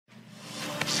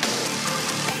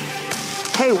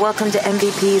Hey, welcome to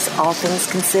MVP's All Things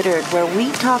Considered, where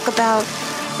we talk about,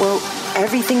 well,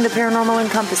 everything the paranormal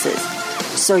encompasses.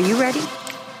 So you ready?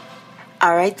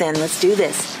 All right then, let's do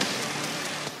this.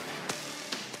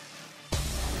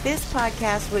 This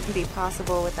podcast wouldn't be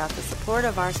possible without the support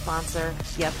of our sponsor,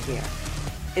 Yup Gear.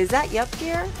 Is that Yup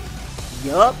Gear?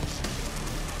 Yup.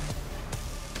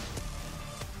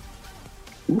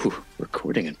 Ooh,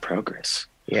 recording in progress.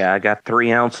 Yeah, I got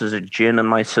 3 ounces of gin in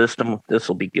my system. This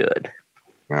will be good.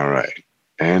 All right.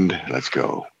 And let's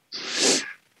go.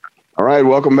 All right.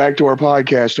 Welcome back to our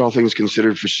podcast, All Things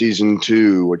Considered for Season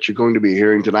 2. What you're going to be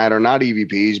hearing tonight are not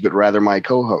EVPs, but rather my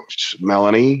co-hosts,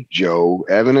 Melanie, Joe,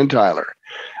 Evan, and Tyler.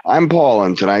 I'm Paul,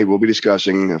 and tonight we'll be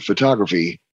discussing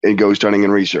photography in ghost hunting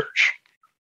and research.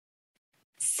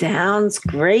 Sounds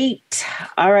great.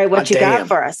 All right. What you got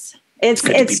for us? It's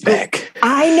good to be back.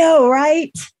 I know,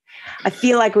 right? I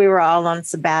feel like we were all on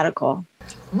sabbatical.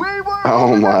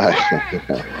 Oh my.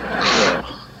 Well,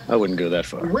 I wouldn't go that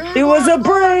far. It was a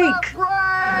break. All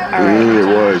right. It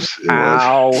was.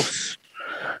 Ow.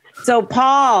 So,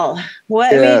 Paul,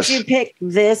 what Yes. made you pick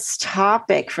this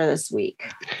topic for this week?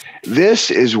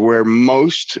 This is where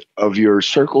most of your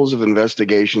circles of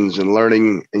investigations and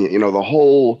learning, the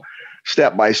whole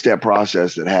step-by-step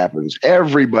process that happens.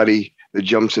 Everybody that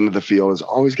jumps into the field has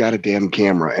always got a damn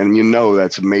camera. And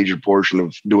that's a major portion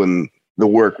of doing the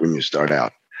work when you start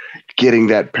out. Getting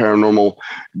that paranormal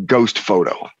ghost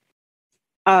photo.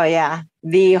 Oh, yeah.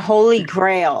 The Holy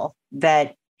Grail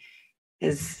that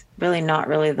is really not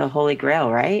really the Holy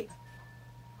Grail, right?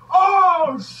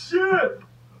 Oh, shit!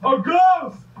 A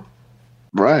ghost!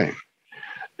 Right.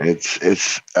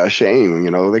 It's a shame,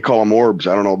 they call them orbs.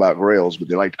 I don't know about grails, but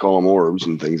they like to call them orbs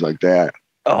and things like that.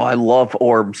 Oh, I love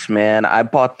orbs, man. I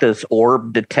bought this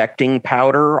orb detecting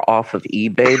powder off of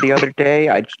eBay the other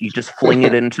day. You just fling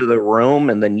it into the room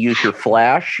and then use your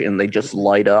flash and they just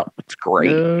light up. It's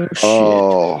great.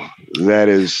 Oh, that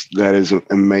is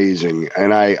amazing.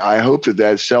 And I hope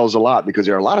that sells a lot because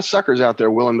there are a lot of suckers out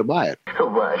there willing to buy it.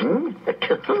 1,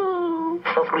 2,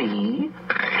 3,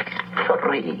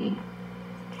 3.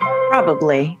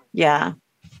 Probably, yeah.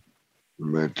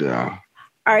 But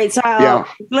all right, so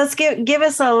let's give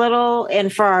us a little,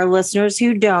 and for our listeners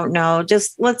who don't know,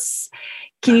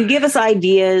 can you give us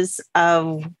ideas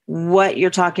of what you're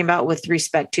talking about with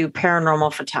respect to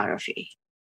paranormal photography?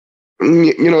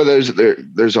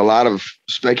 There's a lot of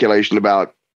speculation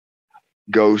about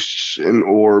ghosts and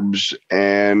orbs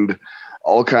and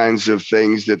all kinds of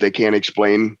things that they can't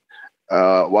explain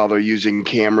while they're using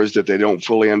cameras that they don't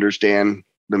fully understand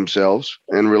themselves.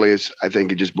 And really, I think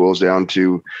it just boils down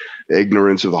to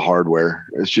ignorance of the hardware.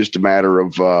 It's just a matter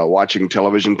of watching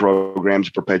television programs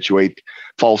perpetuate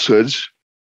falsehoods.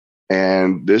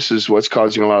 And this is what's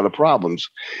causing a lot of the problems.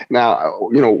 Now,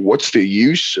 what's the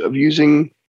use of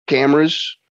using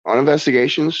cameras on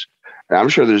investigations? And I'm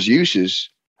sure there's uses,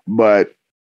 but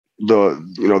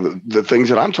the things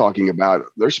that I'm talking about,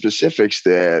 they're specifics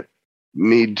that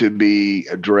need to be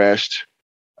addressed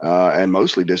and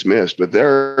mostly dismissed. But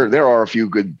there are a few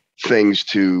good things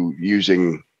to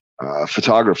using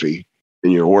photography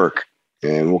in your work,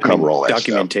 and we'll cover all that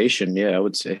documentation. Yeah, I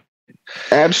would say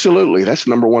absolutely. That's the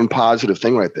number one positive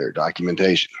thing right there: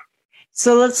 documentation.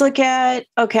 So let's look at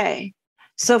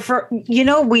So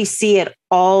we see it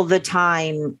all the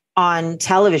time on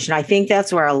television. I think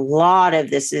that's where a lot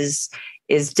of this is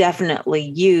definitely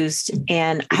used.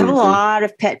 And I have a lot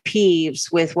of pet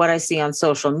peeves with what I see on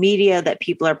social media that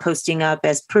people are posting up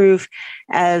as proof,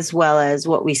 as well as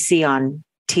what we see on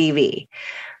TV.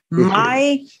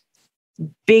 My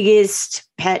biggest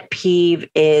pet peeve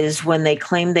is when they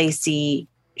claim they see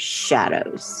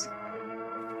shadows.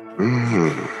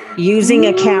 Using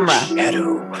a camera.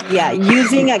 Shadow. Yeah,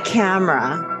 using a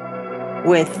camera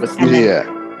with a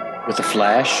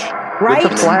flash. Right.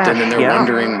 With a flash. And then they're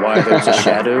wondering why there's a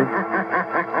shadow.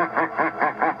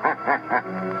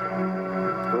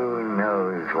 Who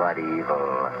knows what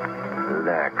evil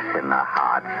lurks in the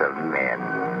hearts of men?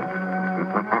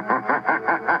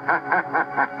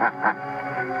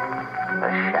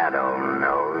 The shadow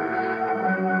knows.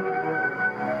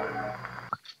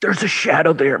 There's a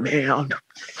shadow there, man.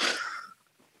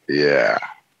 Yeah.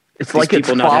 It's These like it's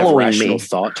people not have following rational me.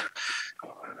 thought.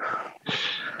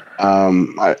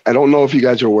 I don't know if you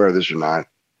guys are aware of this or not,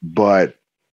 but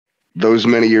those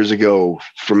many years ago,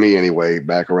 for me anyway,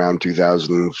 back around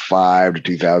 2005 to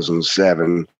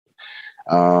 2007,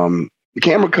 the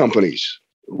camera companies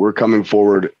were coming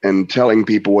forward and telling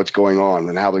people what's going on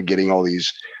and how they're getting all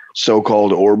these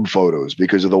so-called orb photos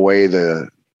because of the way they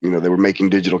were making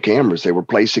digital cameras. They were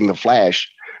placing the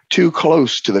flash too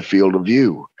close to the field of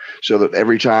view so that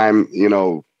every time,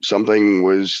 something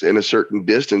was in a certain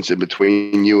distance in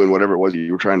between you and whatever it was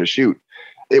you were trying to shoot,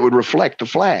 it would reflect the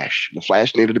flash. The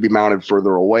flash needed to be mounted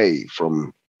further away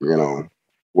from,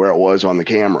 where it was on the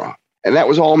camera. And that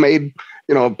was all made,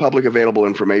 public available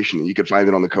information. You could find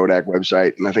it on the Kodak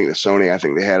website. And I think the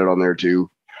Sony, they had it on there too.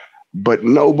 But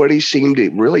nobody seemed to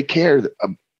really care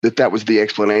that was the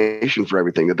explanation for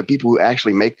everything, that the people who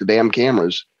actually make the damn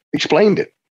cameras explained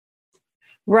it.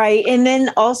 Right. And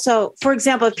then also, for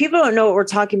example, if people don't know what we're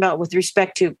talking about with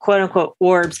respect to quote unquote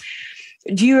orbs,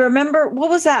 do you remember, what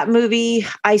was that movie?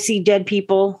 I See Dead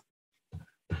People.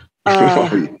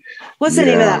 What's the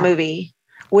name of that movie?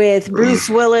 With Bruce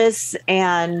Willis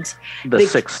and The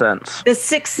Sixth Sense. The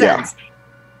Sixth Sense.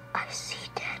 I see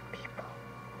dead people.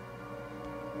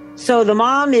 So the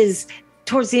mom is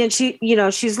towards the end,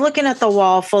 she's looking at the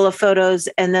wall full of photos,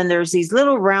 and then there's these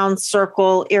little round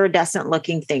circle iridescent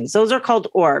looking things. Those are called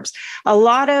orbs. A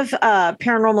lot of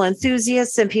paranormal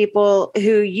enthusiasts and people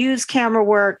who use camera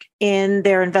work in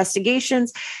their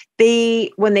investigations,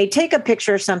 when they take a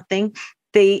picture of something,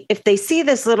 if they see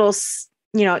this little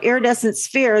iridescent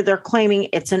sphere, they're claiming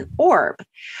it's an orb,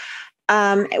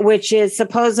 which is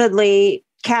supposedly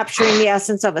capturing the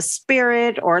essence of a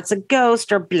spirit, or it's a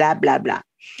ghost, or blah blah blah.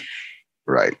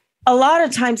 Right. A lot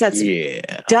of times that's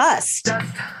dust.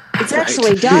 It's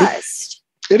actually dust.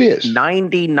 It is.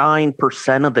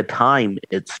 99% of the time,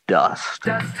 it's dust.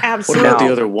 Absolutely. What about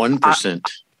the other 1%?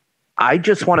 I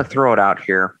just want to throw it out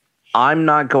here. I'm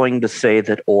not going to say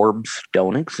that orbs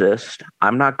don't exist.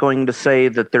 I'm not going to say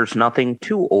that there's nothing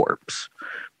to orbs.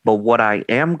 But what I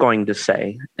am going to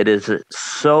say, it is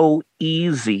so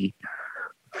easy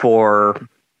for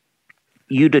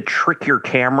you to trick your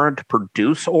camera to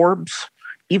produce orbs,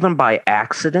 even by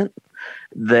accident,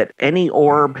 that any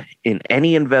orb in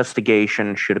any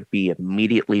investigation should be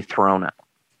immediately thrown out.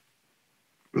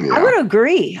 Yeah. I would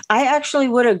agree. I actually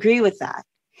would agree with that.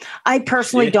 I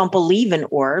personally don't believe in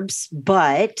orbs,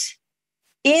 but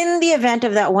in the event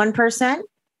of that 1%,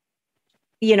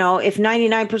 if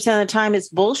 99% of the time it's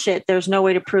bullshit, there's no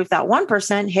way to prove that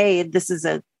 1%, hey, this is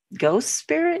a ghost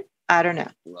spirit. I don't know.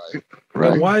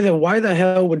 Right. Why the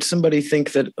hell would somebody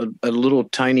think that a little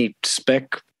tiny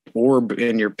speck orb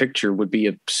in your picture would be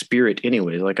a spirit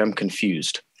anyway? Like, I'm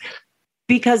confused.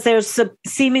 Because there's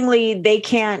seemingly they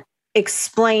can't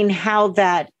explain how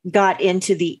that got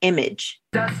into the image.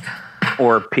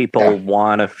 Or people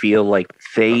want to feel like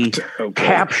they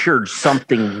captured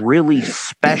something really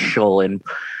special and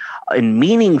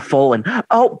meaningful, and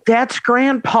that's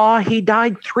Grandpa, he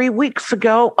died 3 weeks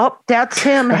ago. That's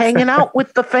him hanging out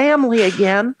with the family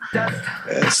again.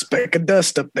 A speck of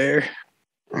dust up there.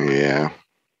 Yeah,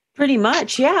 pretty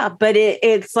much. Yeah, but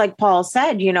it's like Paul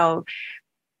said,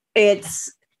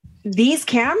 it's these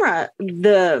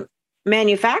the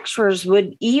manufacturers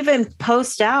would even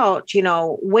post out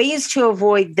ways to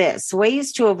avoid this,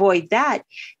 ways to avoid that,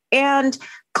 and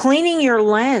cleaning your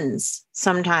lens.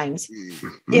 Sometimes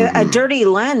a dirty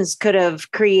lens could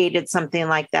have created something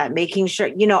like that, making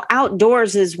sure,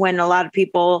 outdoors is when a lot of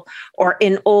people, or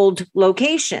in old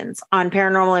locations on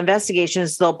paranormal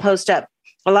investigations,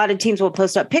 a lot of teams will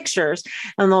post up pictures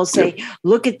and they'll say,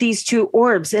 look at these two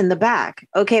orbs in the back.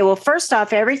 Okay, well, first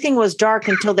off, everything was dark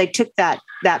until they took that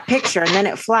picture and then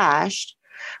it flashed.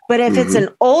 But if it's an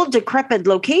old decrepit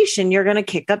location, you're going to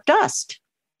kick up dust.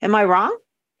 Am I wrong?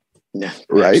 Yeah,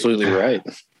 right. Absolutely right.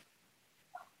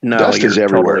 No, dust is you're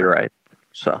everywhere. totally right.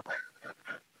 So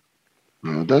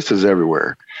dust is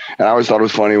everywhere. And I always thought it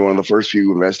was funny. One of the first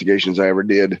few investigations I ever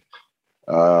did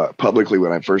publicly,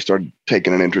 when I first started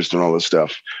taking an interest in all this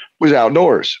stuff, was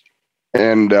outdoors.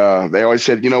 And they always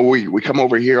said, we come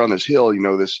over here on this hill,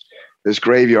 this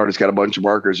graveyard has got a bunch of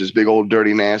markers, this big old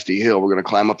dirty, nasty hill. We're going to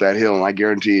climb up that hill, and I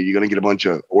guarantee you're going to get a bunch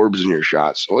of orbs in your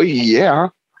shots. Oh, yeah.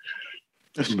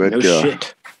 But, no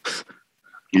shit.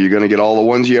 You're going to get all the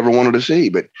ones you ever wanted to see.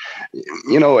 But,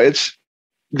 it's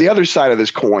the other side of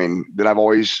this coin that I've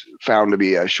always found to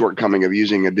be a shortcoming of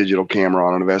using a digital camera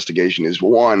on an investigation is,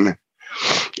 one,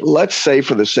 let's say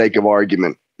for the sake of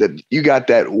argument that you got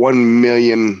that 1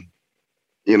 million,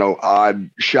 odd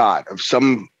shot of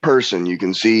some person. You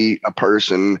can see a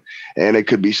person, and it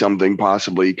could be something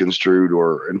possibly construed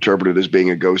or interpreted as being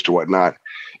a ghost or whatnot.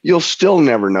 You'll still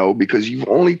never know because you've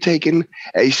only taken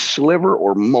a sliver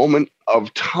or moment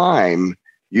of time.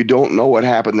 You don't know what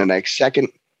happened the next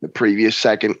second, previous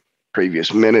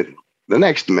minute, the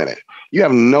next minute. You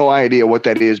have no idea what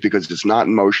that is because it's not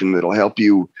in motion. That'll help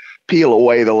you peel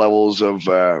away the levels of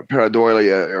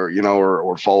pareidolia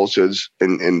or falsehoods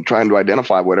and trying to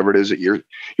identify whatever it is that you're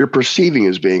perceiving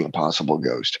as being a possible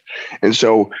ghost. And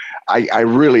so I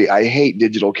hate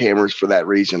digital cameras for that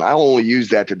reason. I'll only use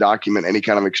that to document any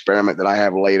kind of experiment that I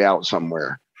have laid out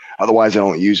somewhere. Otherwise, I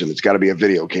don't use them. It's got to be a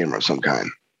video camera of some kind.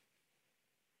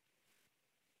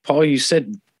 Paul, you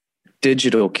said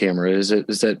digital camera.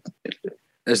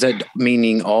 Is that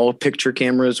meaning all picture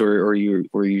cameras, or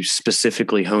were you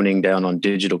specifically honing down on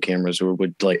digital cameras, or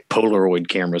would like Polaroid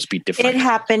cameras be different? It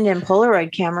happened in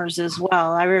Polaroid cameras as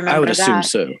well. I remember. I would assume that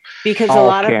so, because all a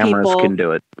lot of cameras people can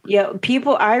do it. Yeah,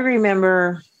 people. I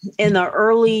remember in the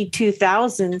early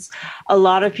 2000s, a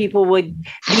lot of people would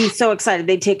be so excited.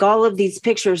 They'd take all of these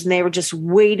pictures and they were just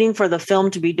waiting for the film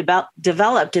to be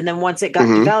developed. And then once it got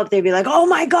developed, they'd be like, "Oh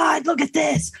my God, look at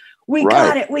this! We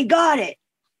got it! We got it!"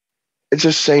 It's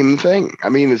the same thing. I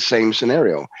mean, the same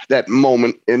scenario, that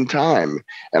moment in time.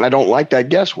 And I don't like that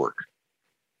guesswork.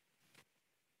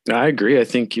 I agree. I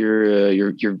think your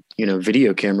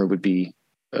video camera would be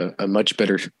a much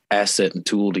better asset and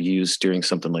tool to use during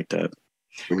something like that.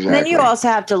 Exactly. And then you also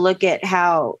have to look at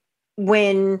how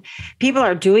when people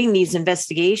are doing these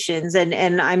investigations,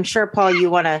 and I'm sure, Paul, you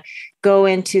want to go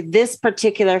into this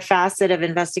particular facet of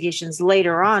investigations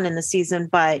later on in the season,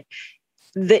 but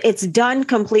it's done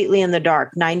completely in the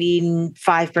dark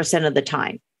 95% of the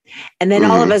time. And then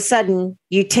all of a sudden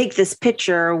you take this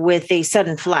picture with a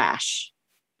sudden flash.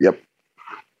 Yep.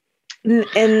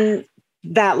 And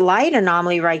that light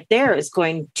anomaly right there is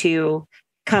going to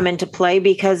come into play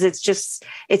because it's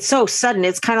so sudden.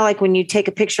 It's kind of like when you take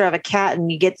a picture of a cat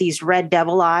and you get these red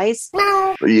devil eyes.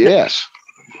 Yes.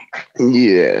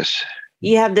 Yes.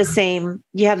 You have the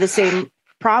same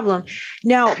problem.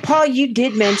 Now, Paul, you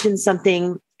did mention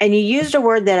something and you used a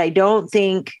word that I don't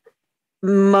think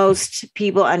most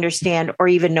people understand or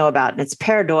even know about, and it's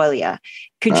pareidolia.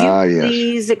 Could you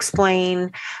please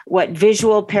explain what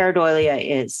visual pareidolia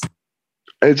is?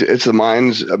 It's the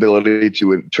mind's ability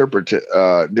to interpret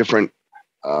different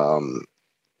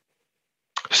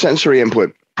sensory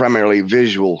input, primarily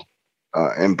visual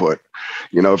input.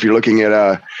 If you're looking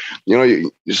at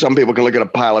some people can look at a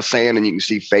pile of sand and you can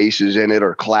see faces in it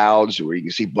or clouds, or you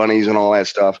can see bunnies and all that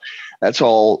stuff. That's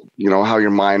all, how your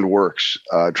mind works,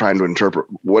 trying to interpret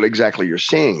what exactly you're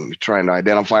seeing, trying to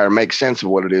identify or make sense of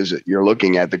what it is that you're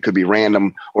looking at that could be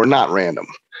random or not random.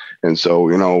 And so,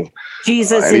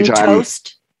 Jesus in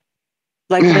toast.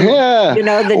 Like the or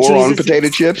Jesus on potato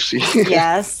chips.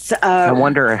 Yes. I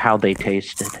wonder how they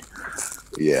tasted.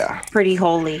 Yeah. Pretty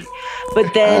holy.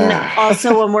 But then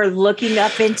also when we're looking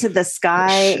up into the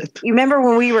sky, you remember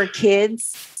when we were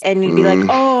kids and you'd be like,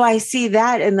 "Oh, I see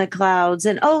that in the clouds."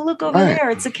 And, "Oh, look over there.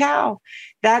 It's a cow."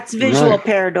 That's visual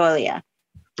pareidolia.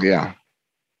 Yeah,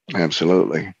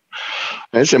 absolutely.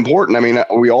 And it's important. I mean,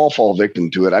 we all fall victim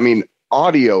to it. I mean,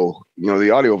 audio,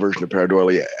 the audio version of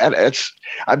pareidolia,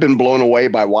 I've been blown away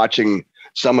by watching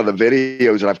some of the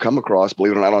videos that I've come across,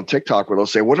 believe it or not, on TikTok, where they'll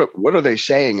say, what are they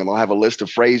saying? And they'll have a list of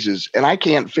phrases and I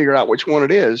can't figure out which one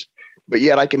it is, but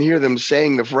yet I can hear them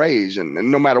saying the phrase. And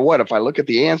no matter what, if I look at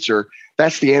the answer,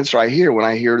 that's the answer I hear when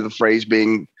I hear the phrase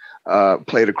being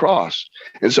played across.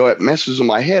 And so it messes with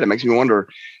my head. It makes me wonder,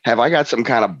 have I got some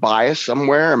kind of bias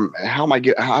somewhere? How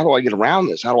do I get around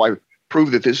this? How do I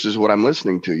prove that this is what I'm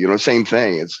listening to? Same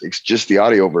thing. It's just the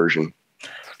audio version.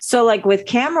 So like with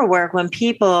camera work, when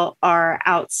people are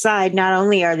outside, not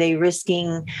only are they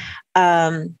risking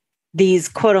these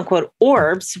quote unquote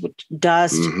orbs, which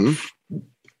dust,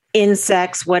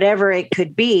 insects, whatever it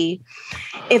could be.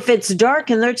 If it's dark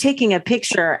and they're taking a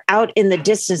picture out in the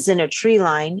distance in a tree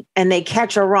line and they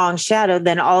catch a wrong shadow,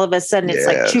 then all of a sudden it's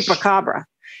like chupacabra.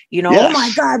 Oh my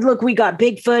God, look, we got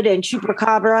Bigfoot and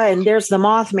chupacabra and there's the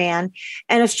Mothman.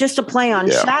 And it's just a play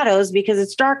on shadows because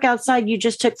it's dark outside. You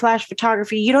just took flash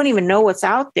photography. You don't even know what's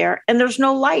out there. And there's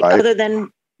no light other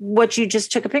than what you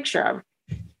just took a picture of.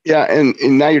 Yeah.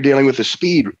 And now you're dealing with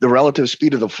the relative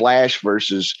speed of the flash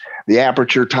versus the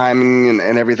aperture timing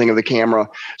and everything of the camera.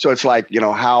 So it's like,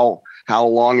 how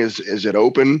long is it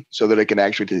open so that it can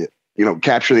actually,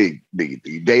 capture the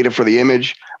data for the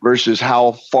image versus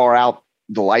how far out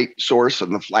the light source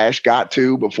and the flash got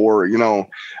to before,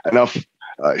 enough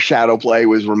shadow play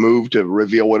was removed to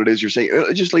reveal what it is you're saying.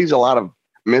 It just leaves a lot of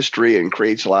mystery and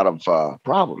creates a lot of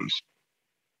problems.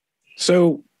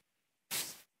 So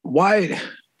why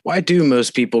do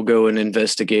most people go and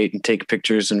investigate and take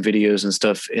pictures and videos and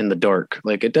stuff in the dark?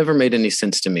 Like, it never made any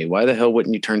sense to me. Why the hell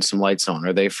wouldn't you turn some lights on?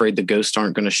 Are they afraid the ghosts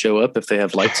aren't going to show up if they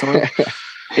have lights on?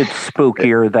 It's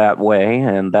spookier that way,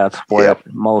 and that's what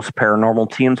most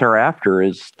paranormal teams are after,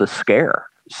 is the scare.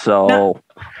 So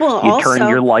you turn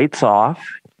your lights off,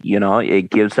 It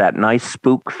gives that nice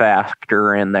spook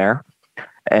factor in there,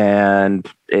 and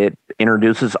it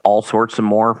introduces all sorts of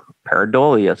more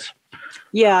pareidolias.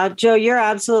 Yeah, Joe, you're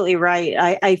absolutely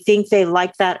right. I think they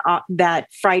like that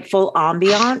frightful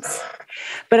ambiance.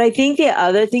 But I think the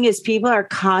other thing is people are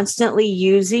constantly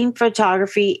using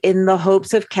photography in the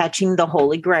hopes of catching the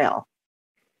Holy Grail.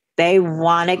 They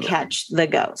want to catch the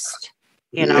ghost,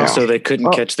 Yeah. So they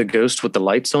couldn't catch the ghost with the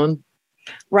lights on?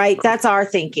 Right. That's our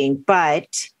thinking.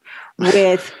 But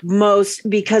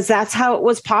because that's how it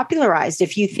was popularized.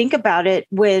 If you think about it,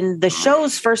 when the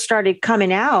shows first started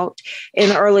coming out in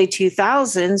the early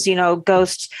 2000s,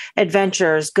 Ghost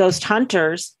Adventures, Ghost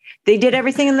Hunters, they did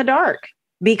everything in the dark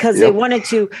because they wanted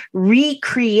to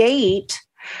recreate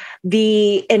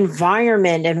the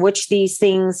environment in which these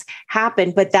things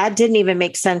happen. But that didn't even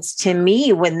make sense to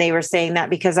me when they were saying that,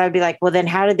 because I'd be like, well, then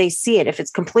how did they see it? If it's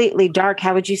completely dark,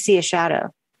 how would you see a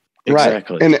shadow?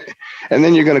 Exactly. Right. And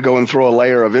then you're going to go and throw a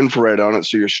layer of infrared on it.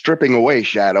 So you're stripping away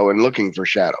shadow and looking for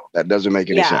shadow. That doesn't make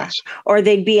any sense. Or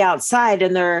they'd be outside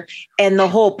and the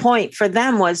whole point for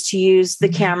them was to use the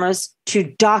cameras to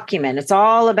document. It's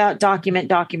all about document.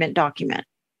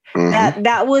 Mm-hmm.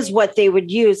 That was what they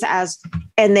would use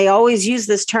and they always use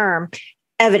this term,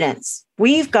 evidence.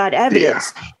 We've got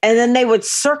evidence. Yeah. And then they would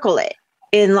circle it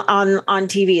on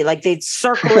TV. Like they'd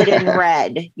circle it in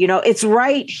red. It's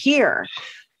right here.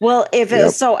 Well, if it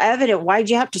was so evident, why'd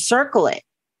you have to circle it?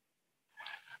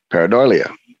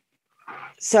 Pareidolia.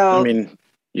 So,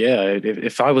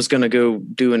 if I was going to go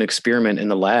do an experiment in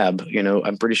the lab,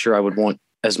 I'm pretty sure I would want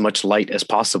as much light as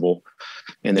possible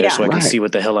in there so I can see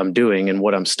what the hell I'm doing and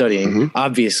what I'm studying. Mm-hmm.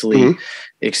 Obviously,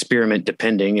 experiment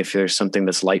depending. If there's something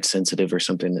that's light sensitive or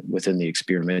something within the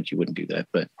experiment, you wouldn't do that.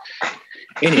 But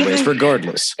anyways,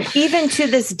 regardless. Even to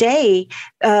this day,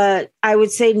 I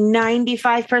would say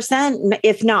 95%,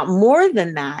 if not more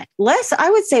than that, less,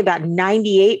 I would say about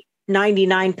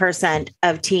 99%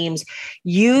 of teams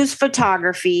use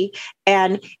photography.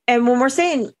 And when we're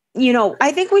saying,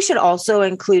 I think we should also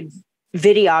include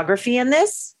videography in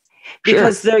this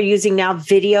because they're using now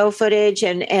video footage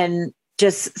and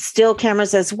just still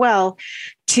cameras as well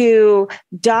to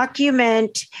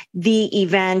document the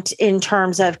event in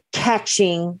terms of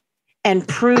catching and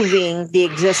proving the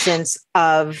existence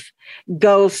of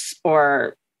ghosts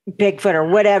or Bigfoot or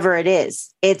whatever it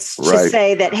is. It's to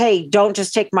say that, hey, don't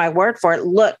just take my word for it.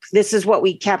 Look, this is what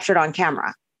we captured on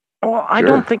camera. Well, I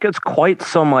don't think it's quite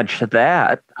so much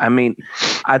that. I mean,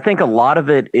 I think a lot of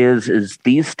it is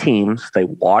these teams, they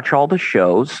watch all the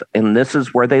shows, and this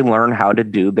is where they learn how to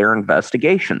do their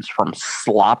investigations from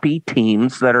sloppy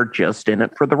teams that are just in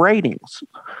it for the ratings.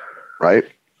 Right.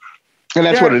 And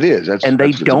that's what it is.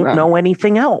 They don't know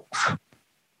anything else.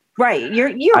 Right. You're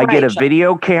I right, get a Sean.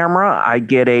 video camera. I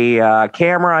get a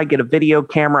camera. I get a video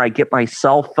camera. I get my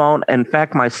cell phone. In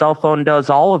fact, my cell phone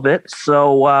does all of it.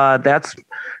 So that's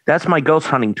my ghost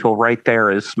hunting tool right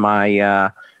there. Is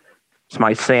my it's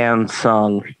my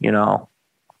Samsung.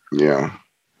 Yeah,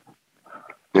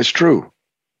 it's true.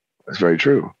 It's very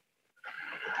true.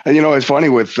 And it's funny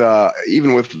with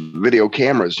even with video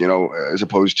cameras, as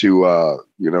opposed to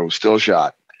still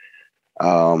shot.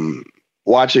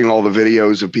 Watching all the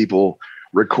videos of people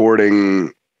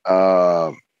recording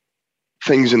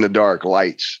things in the dark,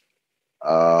 lights,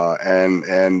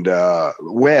 and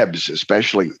webs,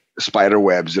 especially spider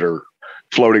webs that are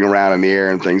floating around in the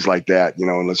air and things like that,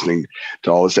 and listening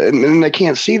to all this. And they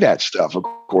can't see that stuff, of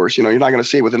course. You're not going to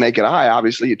see it with the naked eye.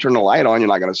 Obviously, you turn the light on, you're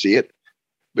not going to see it.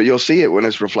 But you'll see it when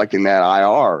it's reflecting that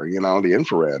IR, the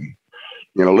infrared.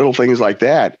 Little things like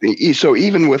that. So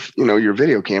even with, your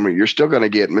video camera, you're still going to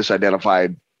get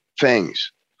misidentified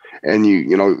things. And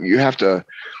you have to,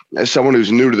 as someone who's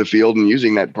new to the field and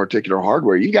using that particular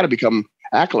hardware, you got to become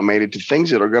acclimated to things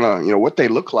that are going to, what they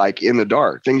look like in the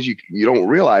dark, things you don't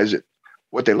realize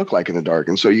what they look like in the dark.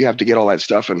 And so you have to get all that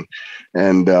stuff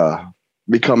and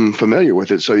become familiar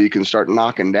with it so you can start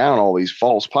knocking down all these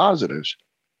false positives.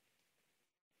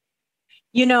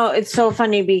 It's so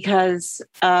funny because,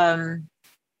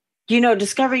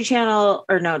 Discovery Channel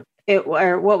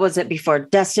or what was it before?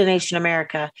 Destination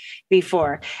America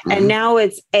before. Mm-hmm. And now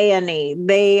it's A&E.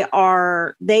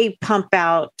 They pump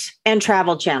out, and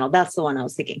Travel Channel. That's the one I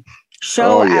was thinking.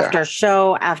 Show after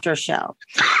show after show.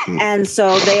 And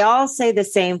so they all say the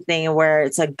same thing where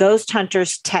it's a ghost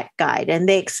hunter's tech guide, and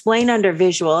they explain under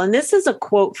visual. And this is a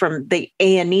quote from the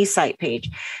A&E site page.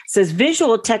 It says,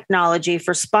 visual technology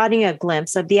for spotting a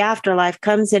glimpse of the afterlife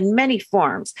comes in many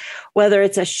forms, whether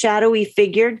it's a shadowy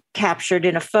figure captured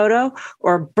in a photo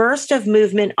or burst of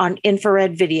movement on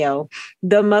infrared video.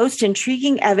 The most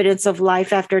intriguing evidence of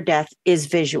life after death is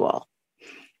visual.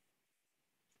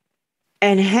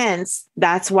 And hence,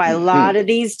 that's why a lot of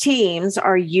these teams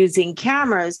are using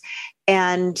cameras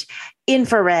and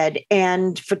infrared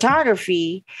and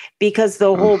photography, because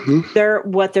the whole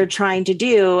what they're trying to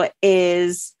do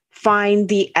is find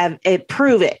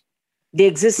prove it, the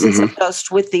existence of ghosts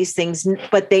with these things,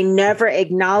 but they never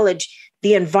acknowledge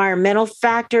the environmental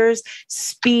factors,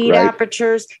 speed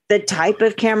apertures, the type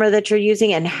of camera that you're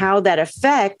using, and how that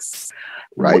affects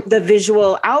the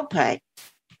visual output.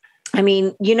 I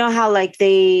mean, you know how like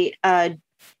they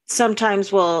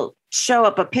sometimes will show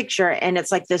up a picture and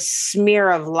it's like this smear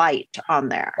of light on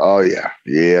there. Oh, yeah.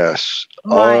 Yes.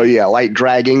 Oh, yeah. Light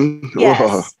dragging.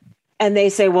 Yes. And they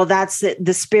say, well, that's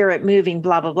the spirit moving,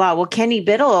 blah, blah, blah. Well, Kenny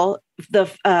Biddle, the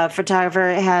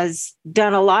photographer, has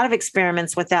done a lot of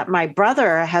experiments with that. My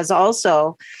brother has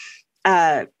also,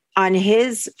 on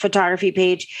his photography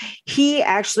page, he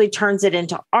actually turns it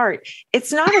into art.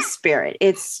 It's not a spirit.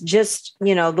 It's just,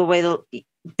 you know, the way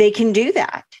they can do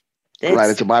that.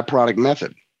 It's a byproduct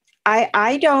method.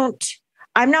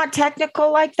 I'm not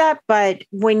technical like that, but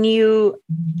when you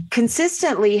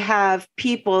consistently have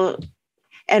people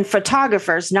and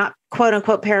photographers, not quote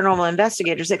unquote paranormal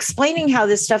investigators, explaining how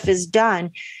this stuff is done,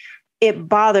 it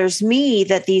bothers me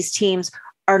that these teams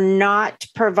are not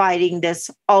providing this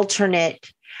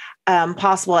alternate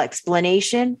possible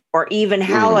explanation, or even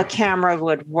how a camera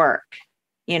would work.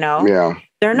 You know,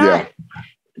 they're not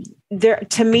there.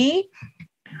 To me,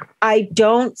 I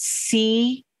don't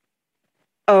see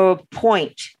a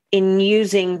point in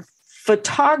using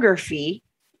photography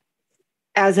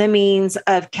as a means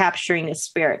of capturing a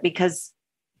spirit, because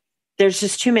there's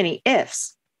just too many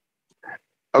ifs.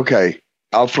 Okay,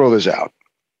 I'll throw this out.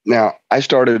 Now, I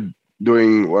started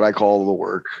doing what I call the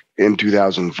work in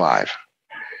 2005.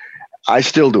 I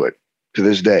still do it to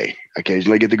this day.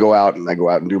 Occasionally I get to go out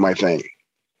and do my thing.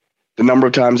 The number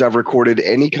of times I've recorded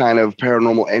any kind of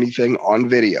paranormal anything on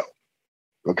video,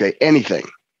 okay, anything,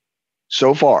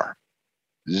 so far,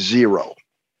 0,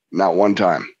 not one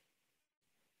time.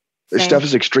 This stuff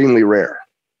is extremely rare.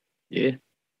 Yeah.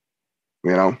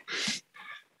 You know?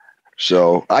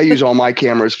 So I use all my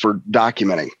cameras for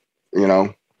documenting, you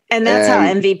know? And that's how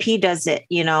MVP does it,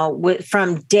 you know,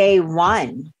 from day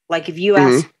one. Like if you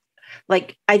ask,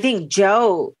 like, I think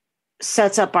Joe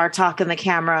sets up our talk in the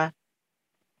camera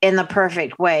in the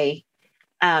perfect way.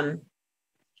 And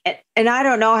I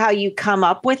don't know how you come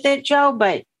up with it, Joe,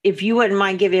 but if you wouldn't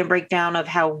mind giving a breakdown of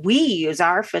how we use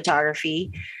our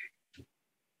photography.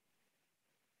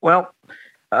 Well,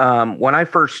 when I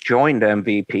first joined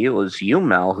MVP, it was you,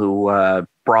 Mel, who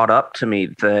brought up to me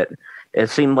that it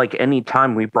seemed like any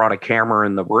time we brought a camera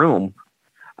in the room,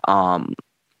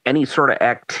 any sort of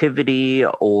activity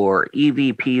or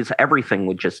EVPs, everything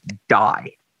would just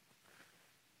die.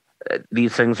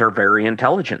 These things are very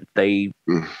intelligent. They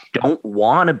don't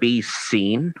want to be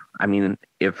seen. I mean,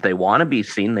 if they want to be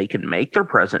seen, they can make their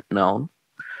presence known.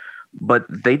 But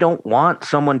they don't want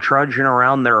someone trudging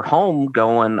around their home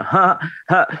going,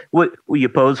 what, will you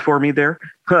pose for me there?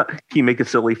 Can you make a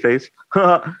silly face?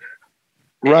 Right.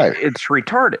 It's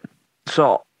retarded.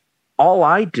 So all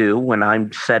I do when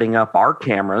I'm setting up our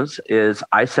cameras is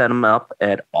I set them up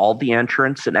at all the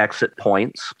entrance and exit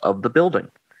points of the building.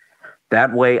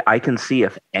 That way I can see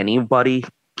if anybody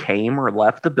came or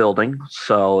left the building.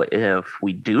 So if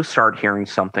we do start hearing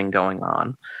something going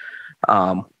on,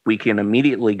 we can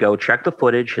immediately go check the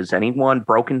footage. Has anyone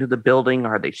broken into the building?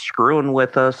 Are they screwing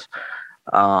with us?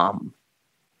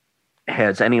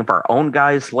 Has any of our own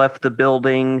guys left the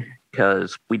building?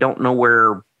 Because we don't know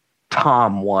where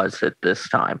Tom was at this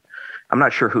time. I'm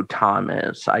not sure who Tom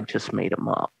is. I just made him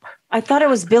up. I thought it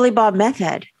was Billy Bob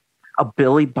Methhead. A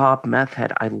Billy Bob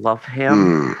Methhead. I love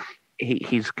him.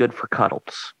 He's good for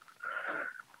cuddles.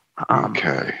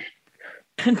 Okay.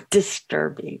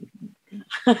 Disturbing.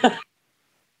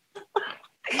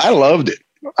 I loved it.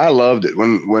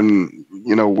 When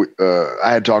you know,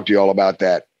 I had talked to you all about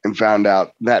that and found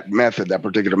out that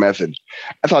particular method.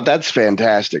 I thought that's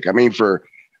fantastic. I mean, for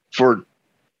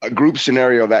a group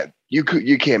scenario, that you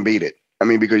can't beat it. I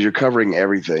mean, because you're covering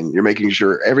everything. You're making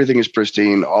sure everything is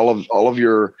pristine. All of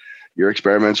your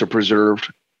experiments are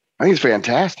preserved. I think it's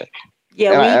fantastic.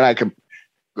 Yeah. And I could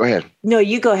go ahead. No,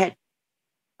 you go ahead.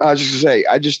 I was just gonna say,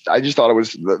 I just thought it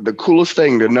was the coolest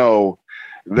thing to know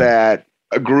that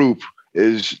a group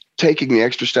is taking the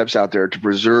extra steps out there to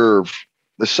preserve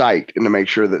the site and to make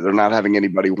sure that they're not having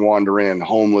anybody wander in,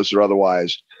 homeless or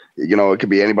otherwise. You know, it could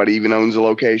be anybody even owns a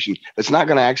location that's not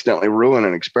going to accidentally ruin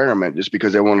an experiment just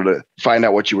because they wanted to find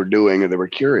out what you were doing or they were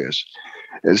curious.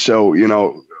 And so, you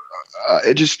know,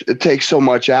 it takes so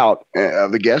much out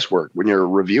of the guesswork when you're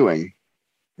reviewing.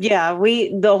 Yeah,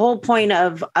 the whole point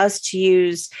of us to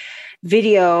use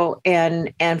video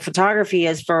and photography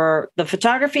is for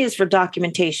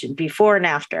documentation before and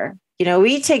after. You know,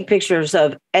 we take pictures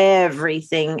of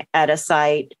everything at a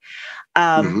site.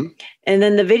 And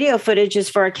then the video footage is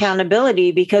for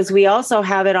accountability, because we also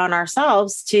have it on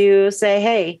ourselves to say,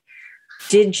 hey,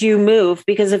 did you move?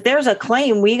 Because if there's a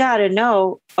claim, we got to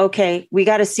know, okay, we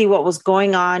got to see what was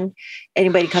going on.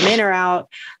 Anybody come in or out?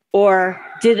 Or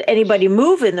did anybody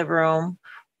move in the room?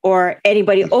 Or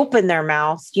anybody open their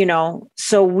mouth? You know,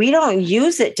 so we don't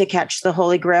use it to catch the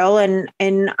Holy Grail.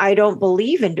 And I don't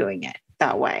believe in doing it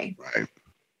that way. Right.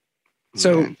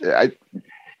 So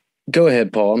go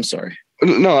ahead, Paul. I'm sorry.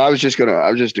 No, I was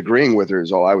just agreeing with her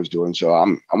is all I was doing. So I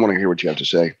want to hear what you have to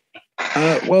say.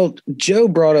 Well, Joe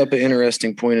brought up an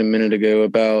interesting point a minute ago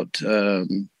about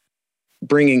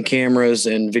bringing cameras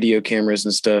and video cameras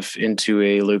and stuff into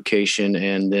a location,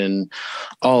 and then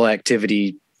all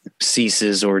activity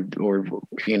ceases or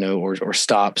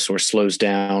stops or slows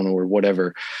down or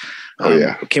whatever.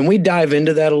 Can we dive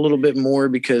into that a little bit more?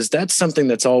 Because that's something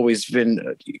that's always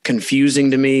been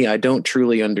confusing to me. I don't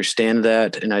truly understand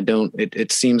that. And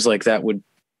it seems like that would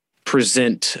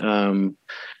present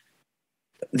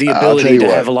the ability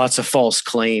to have lots of false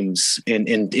claims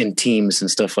in teams and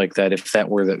stuff like that. If that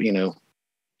were the case.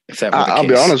 I'll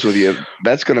be honest with you,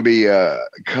 that's going to be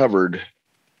covered.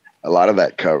 A lot of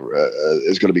that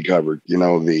is going to be covered. You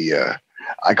know,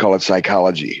 I call it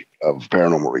psychology of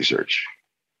paranormal research.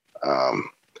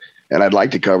 And I'd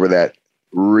like to cover that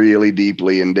really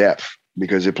deeply in depth,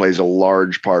 because it plays a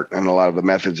large part in a lot of the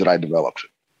methods that I developed.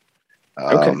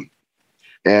 And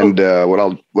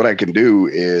what I can do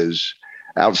is,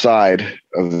 outside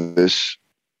of this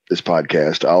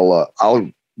podcast,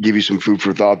 I'll give you some food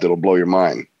for thought that'll blow your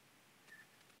mind.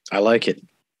 I like it.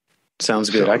 Sounds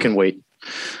good. I can wait.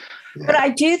 But I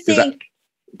do think,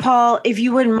 Paul, if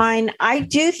you wouldn't mind, I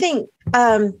do think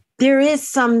there is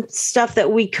some stuff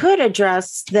that we could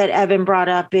address that Evan brought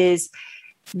up, is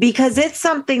because it's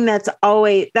something that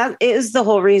is the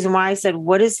whole reason why I said,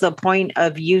 what is the point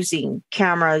of using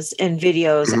cameras and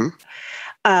videos?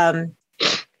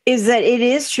 Is that it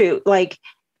is true. Like,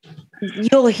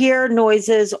 you'll hear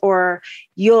noises or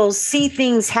you'll see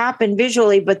things happen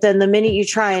visually, but then the minute you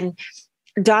try and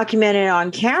document it on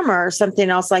camera or something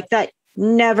else like that,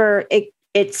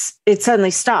 it suddenly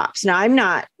stops. Now, I'm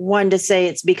not one to say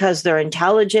it's because they're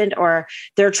intelligent or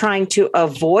they're trying to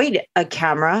avoid a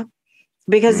camera,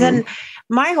 because then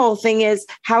my whole thing is,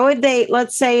 how would they,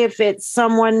 let's say if it's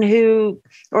someone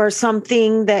or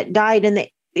something that died in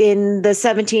the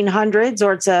 1700s,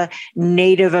 or it's a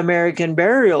Native American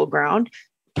burial ground.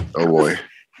 Oh boy.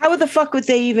 How the fuck would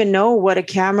they even know what a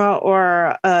camera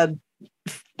or camcorder,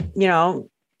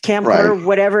 right,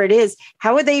 whatever it is?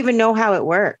 How would they even know how it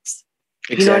works?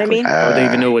 Exactly. You know what I mean? How would they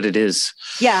even know what it is?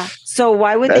 Yeah. So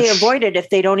why would they avoid it if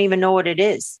they don't even know what it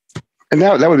is? And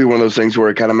that would be one of those things where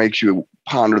it kind of makes you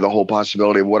ponder the whole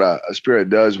possibility of what a spirit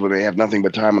does when they have nothing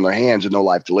but time on their hands and no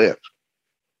life to live.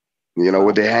 You know,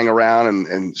 would they hang around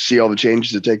and see all the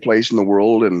changes that take place in the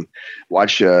world and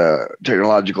watch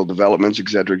technological developments, et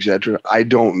cetera, et cetera? I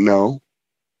don't know.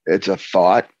 It's a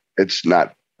thought. It's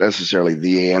not necessarily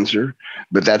the answer,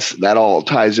 but that all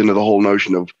ties into the whole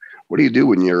notion of, what do you do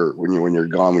when you're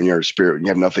gone, when you're a spirit, when you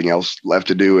have nothing else left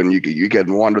to do, and you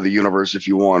can wander the universe if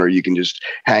you want, or you can just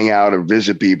hang out or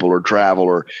visit people or travel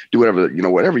or do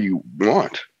whatever you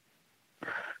want.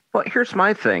 Well, here's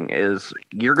my thing is,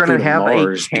 you're going to have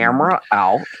a camera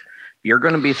out. You're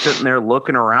going to be sitting there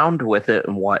looking around with it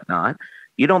and whatnot.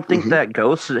 You don't think that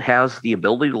ghost has the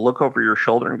ability to look over your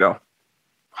shoulder and go,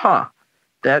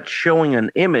 that's showing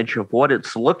an image of what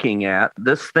it's looking at.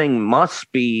 This thing must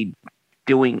be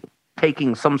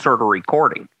taking some sort of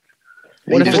recording.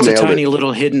 What if it's a tiny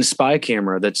little hidden spy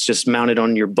camera that's just mounted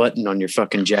on your button on your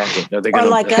fucking jacket? Are they gonna... Or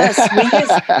like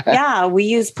us, we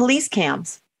use police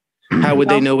cams. How would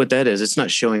they know what that is? It's not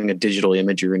showing a digital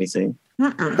image or anything.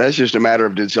 That's just a matter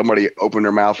of, did somebody open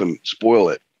their mouth and spoil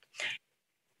it?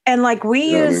 And like we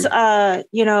use,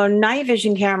 night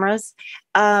vision cameras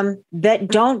that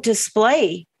don't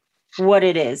display what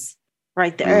it is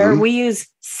right there. We use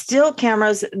still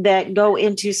cameras that go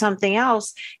into something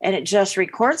else and it just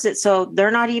records it. So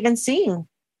they're not even seeing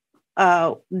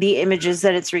the images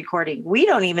that it's recording. We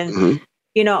don't even,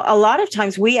 a lot of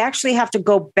times we actually have to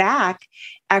go back.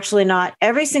 Actually, not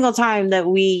every single time that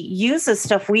we use this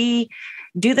stuff, we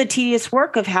do the tedious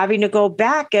work of having to go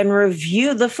back and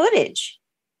review the footage.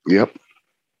 Yep.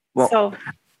 Well,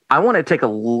 I want to take a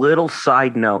little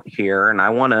side note here, and I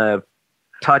want to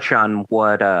touch on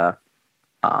what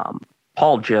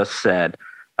Paul just said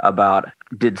about,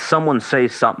 did someone say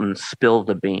something, spill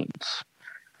the beans?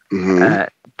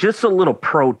 just a little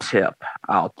pro tip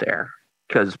out there,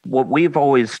 because what we've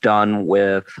always done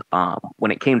with when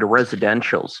it came to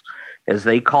residentials is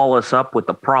they call us up with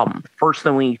the problem. First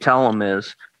thing we tell them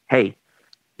is, hey,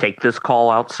 take this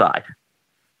call outside.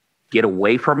 Get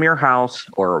away from your house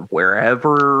or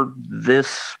wherever the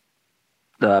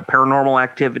paranormal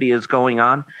activity is going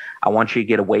on. I want you to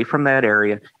get away from that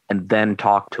area and then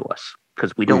talk to us,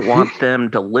 because we don't want them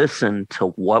to listen to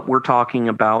what we're talking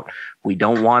about. We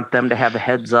don't want them to have a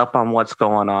heads up on what's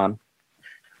going on.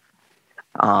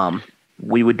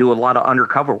 We would do a lot of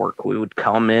undercover work. We would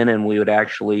come in and we would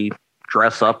actually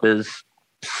dress up as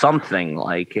something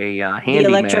like a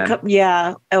handyman.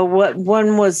 What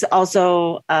one was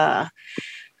also the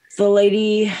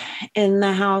lady in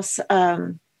the house,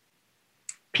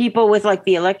 people with like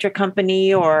the electric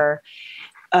company or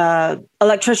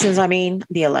electricians. I mean,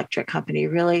 the electric company.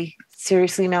 Really?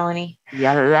 Seriously, Melanie? The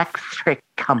electric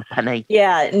company.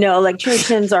 Yeah, no,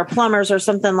 electricians or plumbers or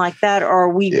something like that,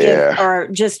 or or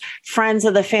just friends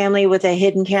of the family with a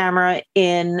hidden camera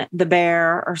in the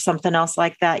bear or something else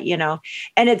like that, you know.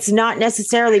 And it's not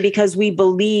necessarily because we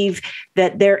believe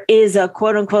that there is a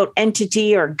quote unquote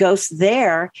entity or ghost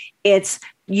there. It's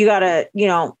you got to, you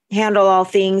know, handle all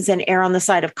things and err on the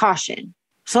side of caution.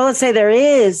 So let's say there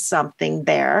is something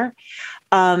there.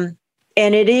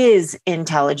 And it is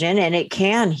intelligent and it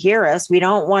can hear us. We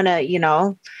don't want to, you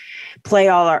know, lay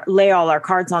all our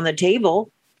cards on the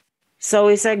table. So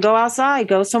we said, go outside,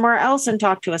 go somewhere else and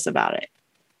talk to us about it.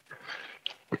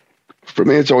 For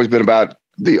me, it's always been about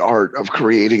the art of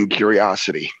creating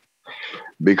curiosity,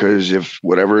 because if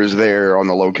whatever is there on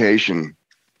the location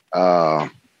has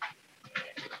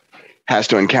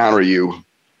to encounter you,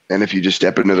 and if you just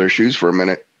step into their shoes for a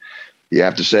minute, you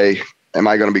have to say, am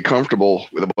I going to be comfortable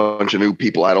with a bunch of new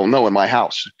people I don't know in my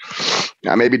house?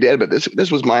 I may be dead, but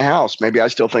this was my house. Maybe I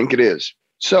still think it is.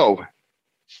 So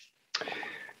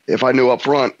if I knew up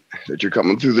front that you're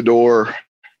coming through the door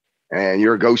and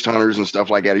you're ghost hunters and stuff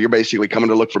like that, you're basically coming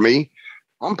to look for me,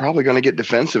 I'm probably going to get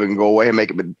defensive and go away and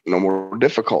make it more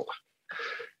difficult.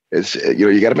 It's,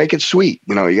 you got to make it sweet.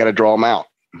 You got to draw them out.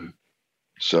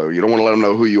 So you don't want to let them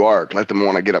know who you are. Let them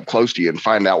want to get up close to you and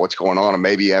find out what's going on, and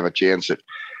maybe you have a chance at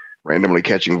randomly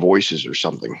catching voices or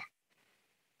something.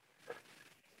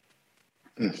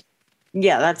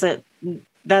 Yeah, that's it.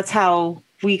 That's how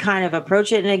we kind of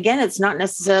approach it. And again, it's not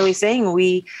necessarily saying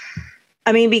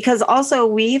because also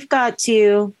we've got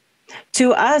to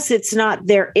us, it's not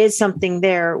there is something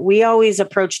there. We always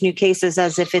approach new cases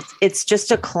as if it's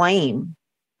just a claim.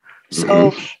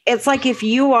 So it's like if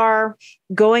you are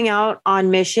going out on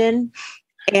mission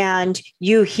and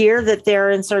you hear that there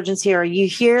are insurgents here, you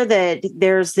hear that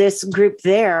there's this group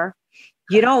there,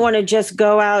 you don't want to just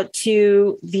go out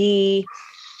to the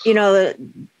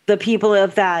people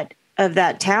of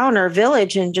that town or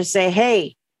village and just say,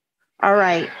 hey, all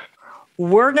right,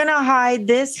 we're going to hide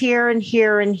this here and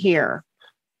here and here.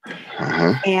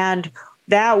 And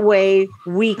that way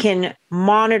we can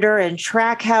monitor and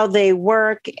track how they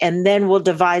work, and then we'll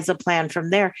devise a plan from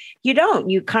there. You don't.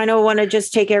 You kind of want to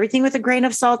just take everything with a grain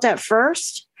of salt at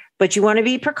first, but you want to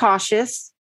be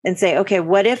precautious and say, okay,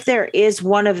 what if there is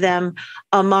one of them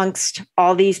amongst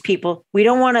all these people? We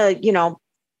don't want to,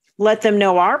 let them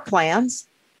know our plans.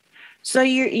 So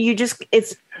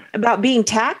it's about being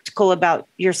tactical about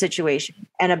your situation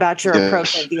and about your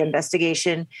approach of the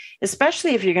investigation,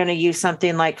 especially if you're going to use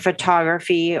something like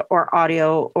photography or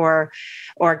audio or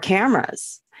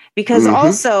cameras. Because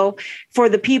also for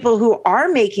the people who are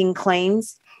making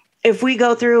claims, if we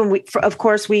go through and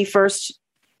we first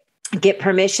get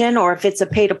permission, or if it's a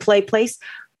pay to play place,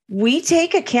 we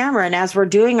take a camera, and as we're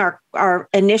doing our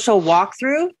initial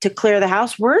walkthrough to clear the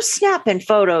house, we're snapping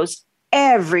photos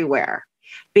everywhere.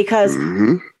 Because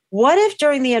what if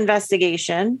during the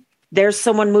investigation, there's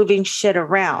someone moving shit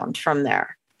around from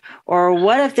there? Or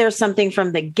what if there's something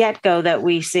from the get-go that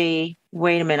we see,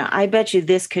 wait a minute, I bet you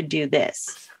this could do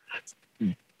this.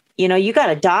 You got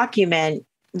to document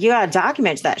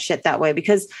that shit that way,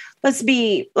 because let's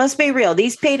be real.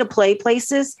 These pay to play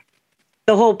places,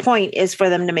 the whole point is for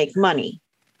them to make money.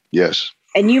 Yes.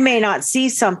 And you may not see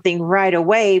something right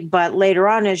away, but later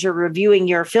on, as you're reviewing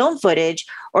your film footage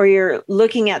or you're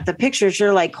looking at the pictures,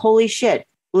 you're like, holy shit,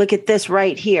 look at this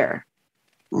right here.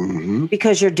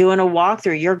 Because you're doing a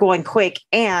walkthrough, you're going quick,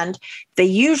 and they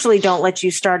usually don't let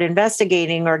you start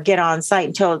investigating or get on site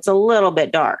until it's a little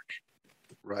bit dark.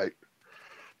 Right.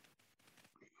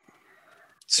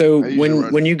 So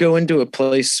when you go into a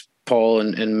place, Paul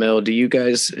and Mel, do you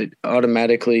guys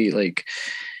automatically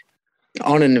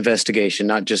On an investigation,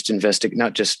 not just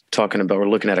talking about or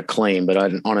looking at a claim, but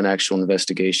on an actual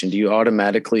investigation, do you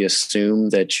automatically assume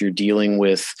that you're dealing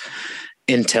with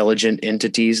intelligent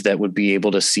entities that would be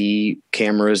able to see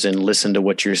cameras and listen to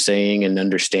what you're saying and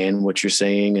understand what you're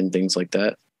saying and things like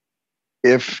that?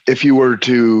 If you were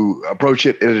to approach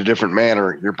it in a different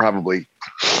manner, you're probably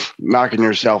knocking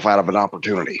yourself out of an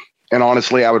opportunity. And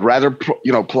honestly, I would rather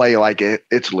play like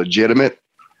it's legitimate,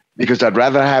 because I'd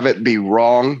rather have it be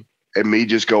wrong and me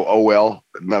just go, oh, well,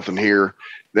 nothing here,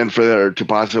 than for there to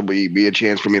possibly be a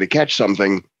chance for me to catch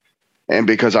something. And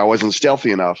because I wasn't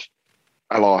stealthy enough,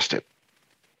 I lost it.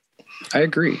 I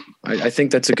agree. I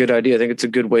think that's a good idea. I think it's a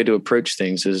good way to approach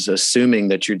things, is assuming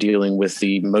that you're dealing with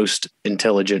the most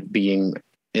intelligent being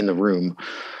in the room,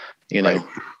 Right.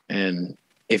 And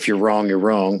if you're wrong, you're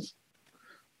wrong.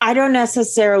 I don't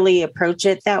necessarily approach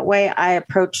it that way.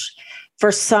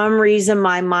 For some reason,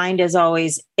 my mind is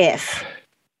always if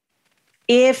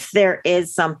there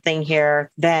is something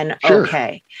here, then Sure.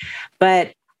 okay.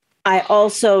 But I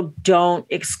also don't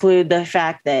exclude the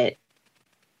fact that,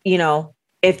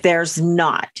 if there's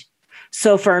not.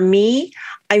 So for me,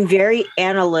 I'm very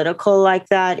analytical like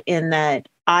that, in that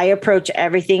I approach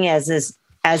everything as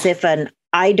if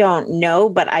I don't know,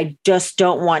 but I just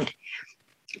don't want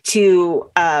to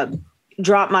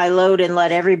drop my load and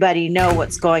let everybody know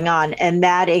what's going on. And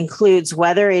that includes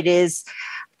whether it is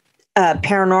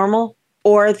paranormal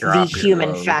or the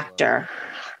human factor.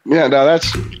 Yeah, no,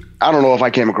 I don't know if I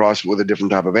came across with a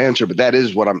different type of answer, but that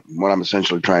is what I'm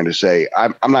essentially trying to say.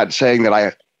 I'm not saying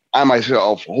that I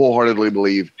myself wholeheartedly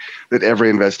believe that every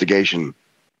investigation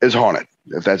is haunted.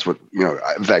 If that's what,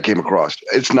 if that came across,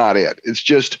 it's not it. It's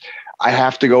just, I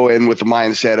have to go in with the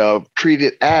mindset of treat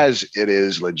it as it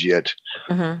is legit,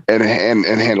 and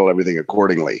handle everything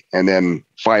accordingly, and then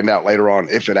find out later on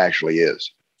if it actually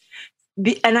is.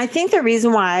 And I think the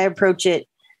reason why I approach it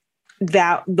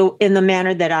in the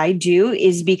manner that I do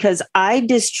is because I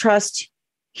distrust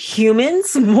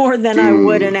humans more than I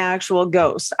would an actual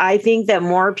ghost. I think that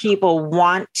more people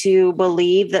want to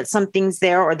believe that something's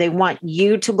there, or they want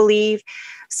you to believe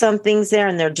something's there,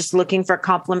 and they're just looking for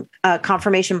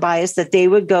confirmation bias, that they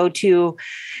would go to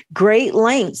great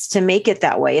lengths to make it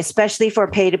that way, especially for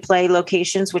pay-to-play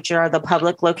locations, which are the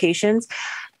public locations.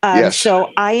 Yes.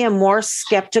 So I am more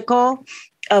skeptical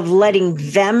of letting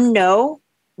them know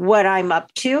what I'm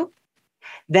up to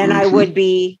than I would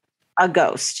be a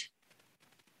ghost.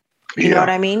 You know what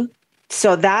I mean?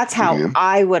 So that's how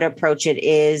I would approach it,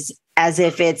 is as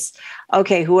if it's,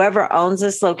 okay, whoever owns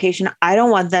this location, I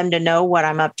don't want them to know what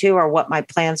I'm up to or what my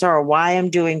plans are or why I'm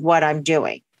doing what I'm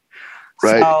doing.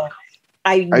 Right. So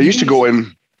I used to go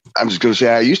in, I'm just going to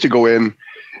say, I used to go in,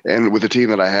 and with the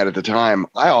team that I had at the time,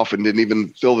 I often didn't even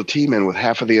fill the team in with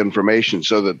half of the information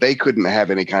so that they couldn't have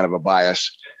any kind of a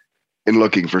bias in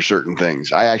looking for certain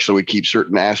things. I actually would keep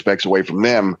certain aspects away from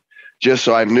them, just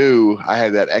so I knew I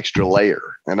had that extra layer.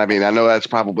 And I mean, I know that's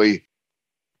probably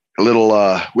a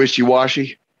little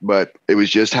wishy-washy, but it was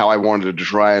just how I wanted to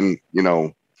try and,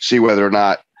 see whether or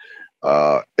not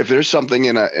if there's something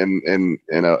in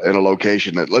a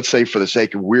location that, let's say for the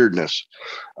sake of weirdness,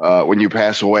 when you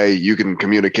pass away, you can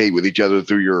communicate with each other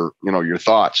through your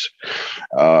thoughts.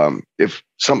 If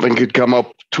something could come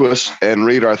up to us and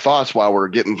read our thoughts while we're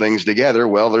getting things together,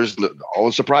 well, all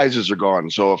the surprises are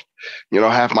gone. So if,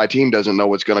 half my team doesn't know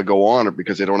what's going to go on, or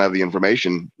because they don't have the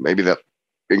information, maybe that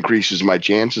increases my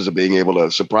chances of being able to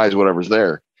surprise whatever's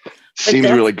there.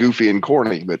 Seems really goofy and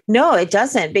corny, but no, it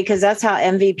doesn't, because that's how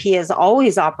MVP has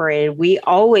always operated. We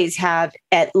always have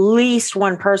at least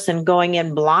one person going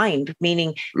in blind,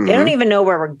 meaning they don't even know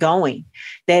where we're going.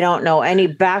 They don't know any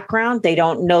background. They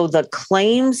don't know the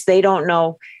claims. They don't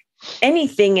know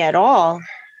anything at all.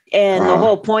 And the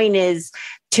whole point is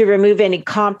to remove any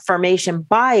confirmation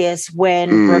bias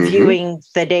when reviewing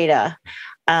the data,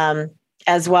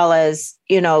 as well as,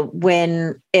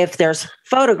 if there's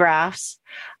photographs.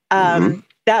 That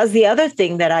was the other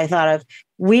thing that I thought of.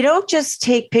 We don't just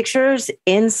take pictures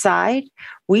inside.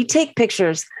 We take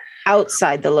pictures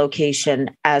outside the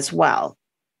location as well.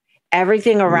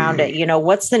 Everything around it.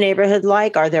 What's the neighborhood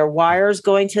like? Are there wires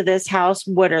going to this house?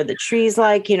 What are the trees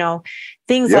like?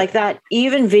 Things like that.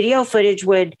 Even video footage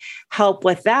would help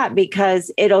with that,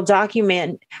 because it'll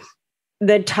document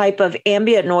the type of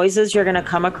ambient noises you're going to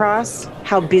come across,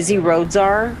 how busy roads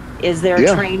are. Is there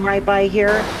a train right by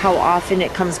here? How often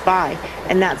it comes by?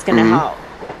 And that's going to help.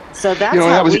 So that's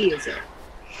how we use it.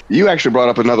 You actually brought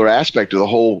up another aspect of the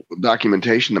whole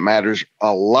documentation that matters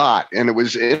a lot. And it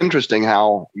was interesting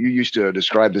how you used to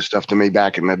describe this stuff to me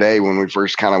back in the day when we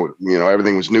first kind of,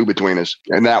 everything was new between us.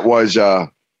 And that was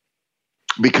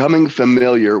becoming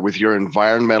familiar with your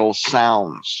environmental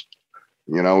sounds.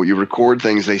 You record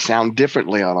things, they sound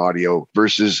differently on audio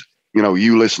versus,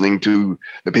 you listening to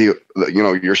the people,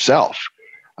 yourself.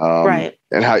 Right.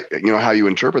 And how you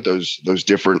interpret those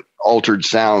different altered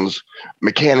sounds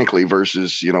mechanically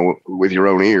versus, with your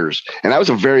own ears. And that was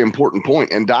a very important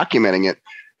point, and documenting it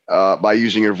by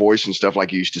using your voice and stuff,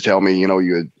 like you used to tell me,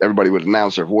 everybody would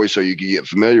announce their voice so you could get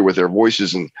familiar with their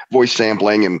voices and voice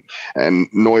sampling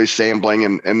and noise sampling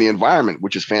and the environment,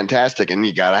 which is fantastic. And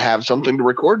you got to have something to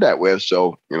record that with.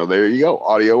 So, there you go,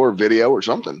 audio or video or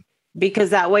something. Because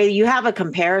that way you have a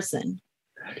comparison.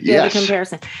 Yes.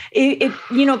 Comparison.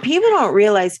 People don't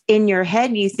realize in your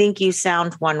head, you think you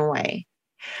sound one way,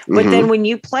 but then when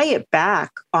you play it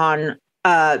back on,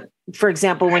 for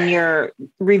example, when you're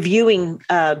reviewing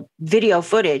video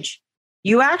footage,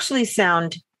 you actually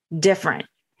sound different.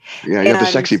 Yeah. You have the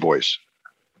sexy voice.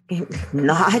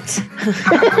 Not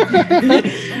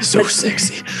so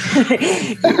sexy.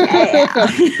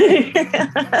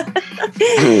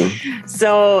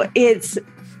 So it's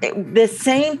the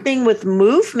same thing with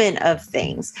movement of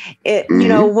things.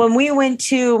 When we went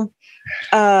to,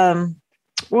 what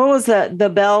was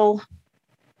the Bell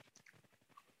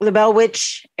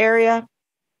Witch area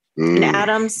in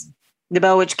Adams, the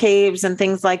Bell Witch Caves and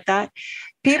things like that.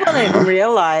 People didn't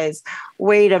realize,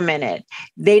 wait a minute,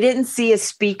 they didn't see a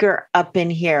speaker up in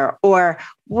here, or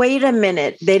wait a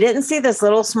minute, they didn't see this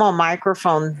little small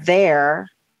microphone there.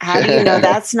 How do you know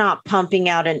that's not pumping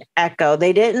out an echo?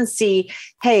 They didn't see,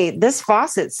 hey, this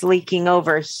faucet's leaking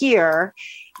over here.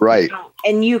 Right.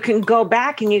 And you can go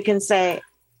back and you can say,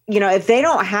 if they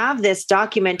don't have this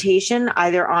documentation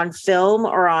either on film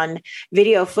or on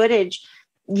video footage,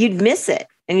 you'd miss it.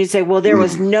 And you'd say, well, there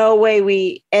was no way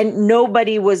we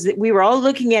were all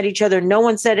looking at each other. No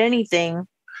one said anything.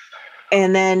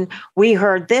 And then we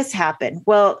heard this happen.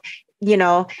 Well,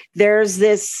 there's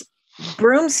this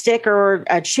broomstick or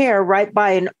a chair right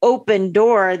by an open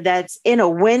door that's in a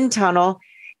wind tunnel,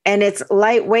 and it's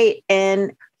lightweight.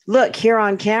 And look, here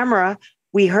on camera,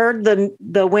 we heard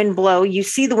the wind blow. You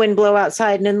see the wind blow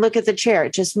outside, and then look at the chair.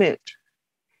 It just moved.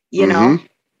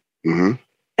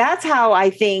 That's how I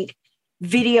think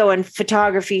video and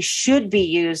photography should be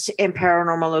used in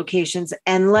paranormal locations,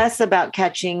 and less about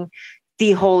catching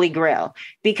the Holy Grail.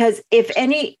 Because if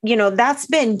any, that's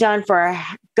been done for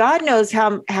God knows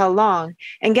how long.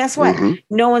 And guess what?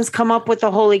 No one's come up with the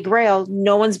Holy Grail.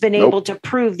 No one's been able to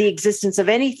prove the existence of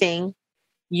anything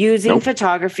using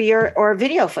photography or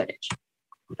video footage.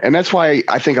 And that's why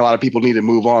I think a lot of people need to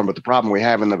move on. But the problem we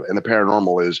have in the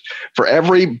paranormal is, for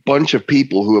every bunch of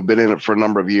people who have been in it for a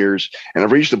number of years and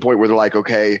have reached the point where they're like,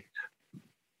 okay,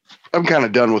 I'm kind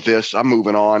of done with this, I'm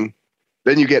moving on.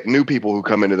 Then you get new people who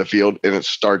come into the field, and it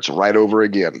starts right over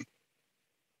again.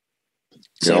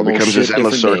 It becomes this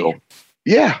endless circle.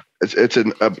 Yeah, it's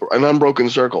an unbroken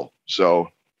circle. So,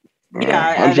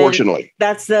 unfortunately,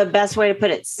 that's the best way to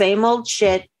put it. Same old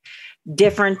shit,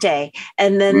 different day.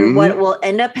 And then what will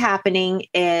end up happening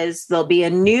is there'll be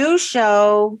a new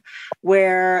show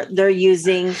where they're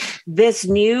using this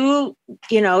new,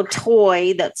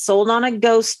 toy that's sold on a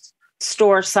ghost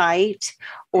store site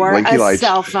or Blinky a lights.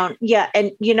 cell phone. Yeah.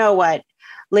 And you know what,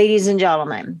 ladies and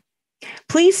gentlemen,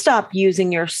 please stop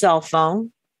using your cell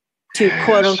phone to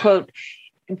quote unquote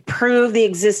prove the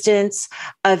existence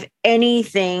of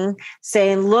anything,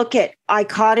 saying, look I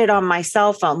caught it on my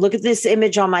cell phone. Look at this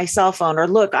image on my cell phone. Or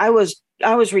look, I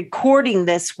was recording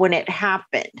this when it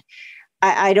happened.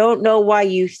 I don't know why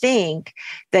you think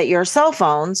that your cell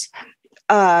phones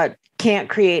can't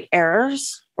create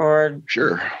errors or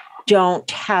don't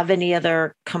have any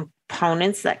other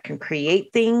components that can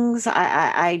create things.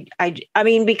 I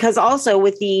mean, because also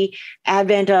with the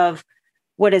advent of,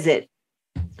 what is it?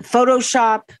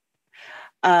 Photoshop.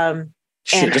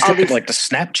 Just look at like the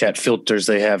Snapchat filters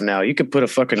they have now. You could put a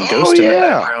fucking ghost in the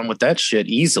background with that shit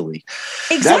easily.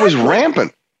 Exactly. That was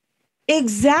rampant.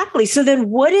 Exactly. So then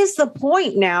what is the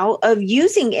point now of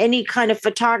using any kind of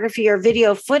photography or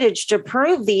video footage to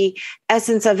prove the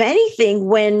essence of anything,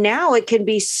 when now it can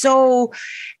be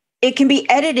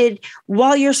edited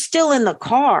while you're still in the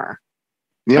car?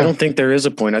 Yeah. I don't think there is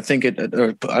a point. I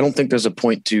don't think there's a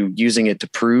point to using it to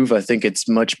prove. I think it's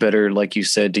much better, like you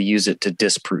said, to use it to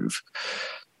disprove.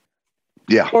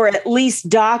 Yeah. Or at least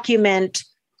document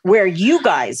where you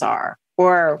guys are,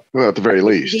 or at the very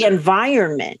least the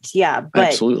environment. Yeah. But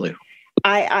absolutely.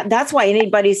 I that's why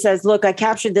anybody says, look, I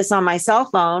captured this on my cell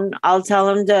phone, I'll tell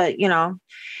them to,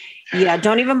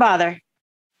 don't even bother.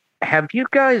 Have you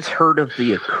guys heard of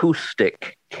the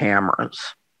acoustic cameras?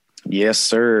 Yes,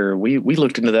 sir. We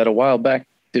looked into that a while back.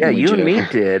 Yeah, you and me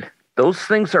did. Those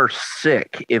things are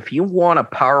sick. If you want a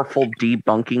powerful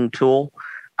debunking tool,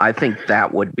 I think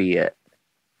that would be it.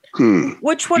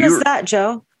 Which one is that,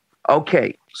 Joe?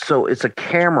 Okay, so it's a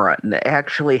camera, and it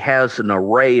actually has an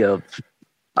array of,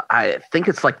 I think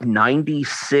it's like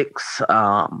 96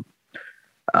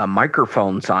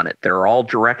 microphones on it. They're all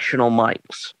directional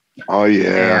mics. Oh,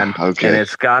 yeah. And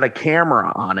it's got a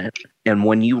camera on it. And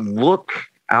when you look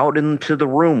out into the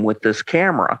room with this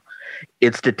camera,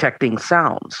 it's detecting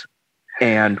sounds.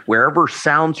 And wherever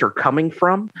sounds are coming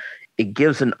from, it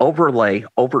gives an overlay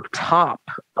over top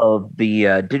of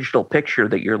the digital picture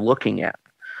that you're looking at.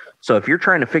 So if you're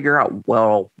trying to figure out,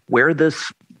 well, where's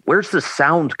the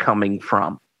sound coming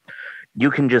from, you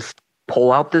can just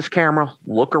pull out this camera,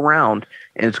 look around,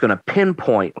 and it's going to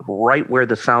pinpoint right where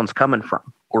the sound's coming from,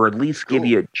 or at least give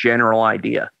you a general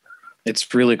idea.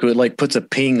 It's really cool. It like puts a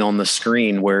ping on the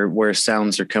screen where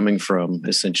sounds are coming from,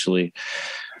 essentially.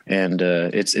 And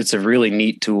it's a really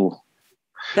neat tool.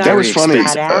 That was funny.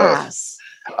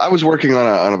 I was working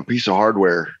on a piece of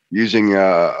hardware using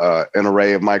an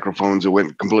array of microphones that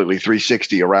went completely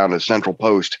 360 around a central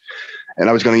post. And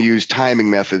I was going to use timing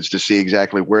methods to see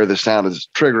exactly where the sound is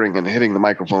triggering and hitting the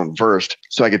microphone first,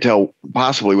 so I could tell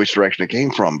possibly which direction it came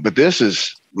from. But this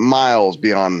is miles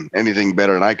beyond anything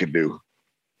better than I could do.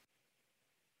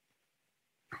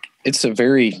 It's a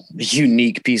very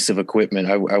unique piece of equipment.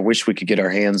 I wish we could get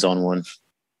our hands on one.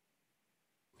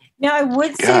 Now, I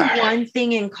would say one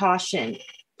thing in caution.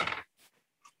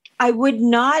 I would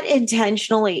not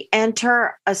intentionally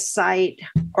enter a site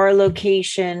or a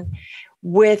location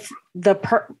with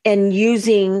and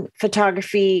using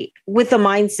photography with the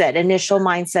initial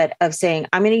mindset of saying,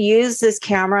 I'm going to use this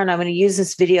camera and I'm going to use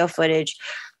this video footage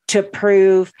to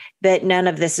prove that none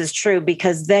of this is true,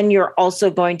 because then you're also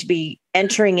going to be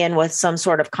entering in with some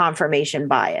sort of confirmation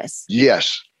bias.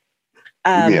 Yes.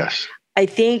 Yes. I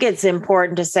think it's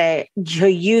important to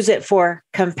use it for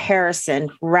comparison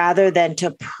rather than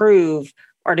to prove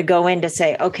or to go in to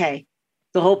say, okay,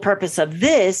 the whole purpose of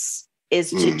this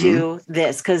is to do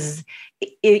this, because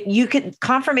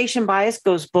confirmation bias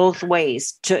goes both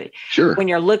ways when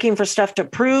you're looking for stuff to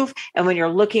prove and when you're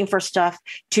looking for stuff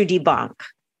to debunk.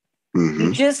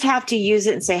 You just have to use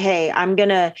it and say, hey, I'm going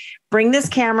to bring this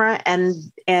camera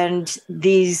and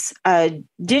these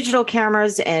digital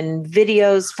cameras and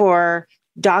videos for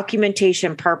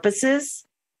documentation purposes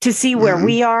to see where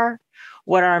we are,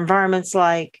 what our environment's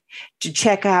like, to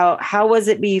check out how was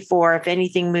it before, if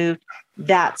anything moved,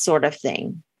 that sort of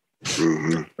thing.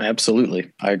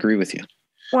 Absolutely. I agree with you.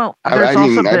 Well,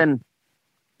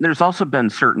 there's also been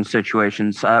certain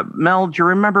situations. Mel, do you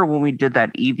remember when we did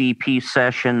that EVP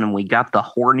session and we got the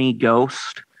horny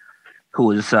ghost who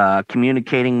was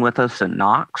communicating with us in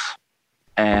Knox?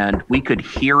 And we could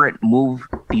hear it move,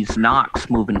 these knocks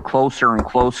moving closer and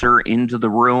closer into the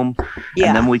room. Yeah.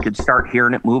 And then we could start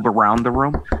hearing it move around the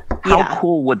room. How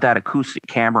cool would that acoustic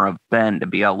camera have been to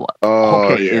be able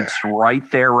to, it's right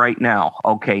there right now.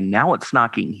 Okay, now it's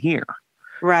knocking here.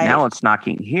 Right. Now it's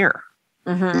knocking here.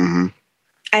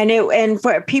 And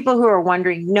for people who are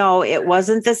wondering, no, it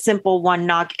wasn't the simple one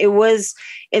knock. It was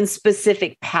in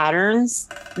specific patterns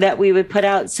that we would put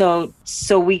out. So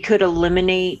we could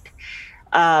eliminate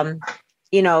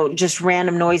just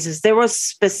random noises. There was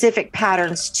specific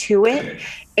patterns to it,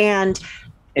 and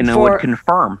it would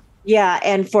confirm. Yeah,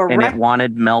 it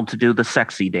wanted Mel to do the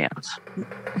sexy dance.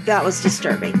 That was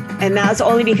disturbing, and that's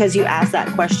only because you asked that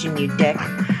question, you dick.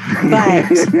 But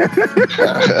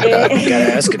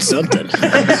gotta ask it something.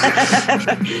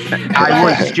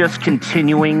 I was just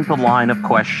continuing the line of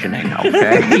questioning.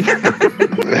 Okay.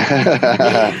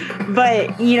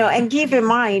 But and keep in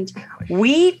mind,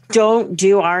 we don't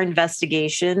do our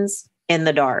investigations in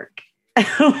the dark.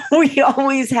 We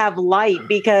always have light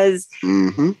because,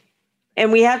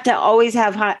 and we have to always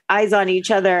have eyes on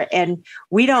each other, and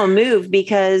we don't move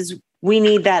because we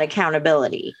need that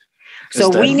accountability. So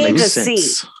we need to see.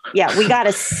 Yeah, we got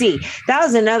to see. That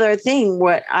was another thing.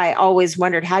 What I always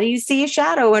wondered, how do you see a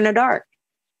shadow in the dark?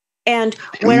 And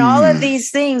when all of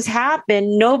these things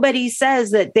happen, nobody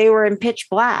says that they were in pitch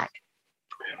black.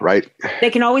 Right. They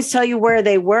can always tell you where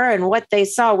they were and what they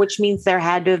saw, which means there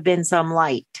had to have been some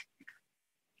light.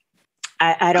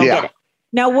 I don't get it.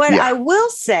 Now, what I will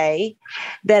say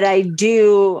that I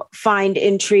do find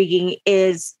intriguing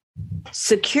is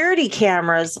security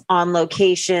cameras on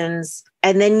locations,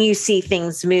 and then you see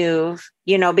things move,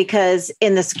 because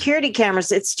in the security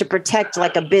cameras, it's to protect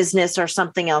like a business or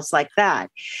something else like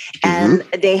that. And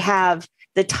they have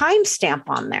the timestamp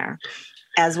on there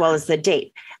as well as the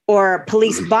date. or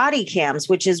police body cams,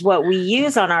 which is what we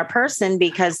use on our person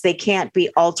because they can't be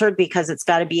altered because it's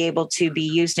got to be able to be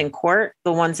used in court.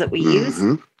 The ones that we use,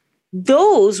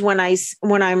 those when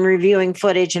I'm reviewing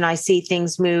footage and I see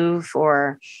things move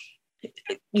or,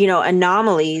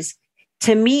 anomalies,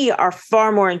 to me are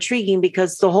far more intriguing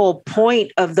because the whole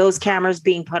point of those cameras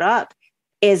being put up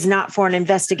is not for an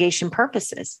investigation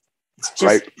purposes. It's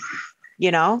just,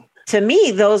 to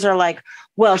me, those are like,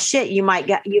 well, shit, you might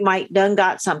done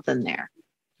got something there.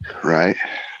 Right.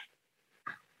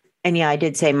 And yeah, I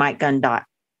did say Mike Gunn dot.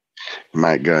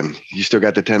 Mike Gunn. You still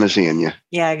got the Tennessee in you.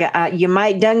 Yeah, you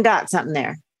might done got something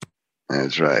there.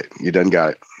 That's right. You done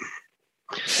got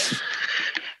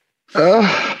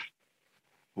it.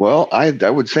 Well, I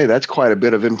would say that's quite a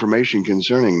bit of information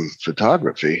concerning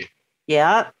photography.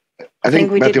 Yeah. I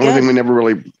think the only thing we never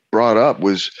really brought up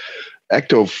was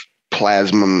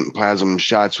ectoplasm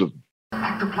shots with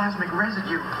ectoplasmic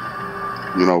residue.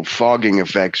 Fogging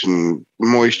effects and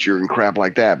moisture and crap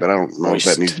like that. But I don't know if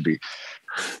that needs to be.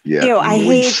 Yeah. I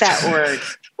hate that word.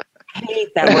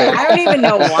 I don't even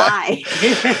know why.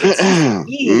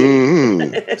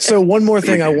 So one more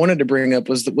thing I wanted to bring up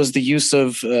was the use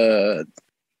of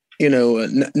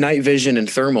night vision and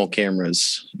thermal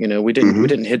cameras. We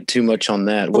didn't hit too much on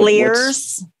that.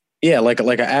 FLIRs. Yeah, like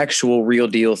an actual real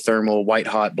deal thermal, white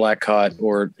hot, black hot,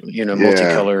 or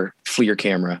multicolor FLIR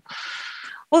camera.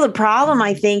 Well, the problem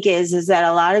I think is that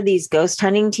a lot of these ghost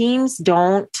hunting teams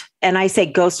don't, and I say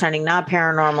ghost hunting, not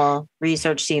paranormal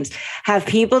research teams, have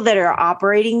people that are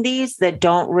operating these that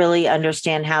don't really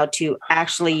understand how to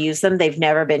actually use them. They've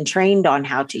never been trained on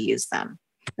how to use them.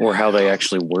 Or how they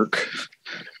actually work.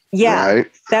 Yeah, right.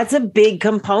 That's a big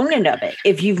component of it.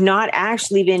 If you've not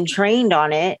actually been trained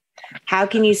on it, how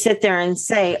can you sit there and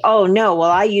say, oh, no,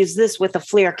 well, I use this with a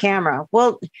FLIR camera?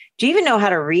 Well, do you even know how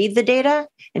to read the data?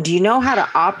 And do you know how to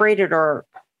operate it or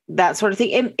that sort of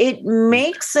thing? It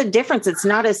makes a difference. It's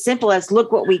not as simple as,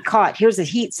 look what we caught. Here's a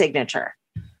heat signature.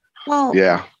 Well,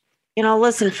 yeah.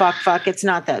 Listen, fuck, it's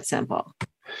not that simple.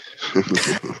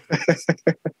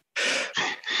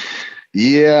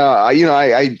 Yeah.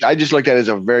 I just looked at it as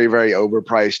a very, very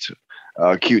overpriced,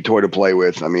 cute toy to play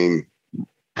with. I mean,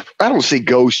 I don't see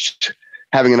ghosts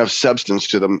having enough substance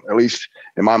to them, at least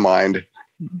in my mind.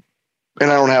 And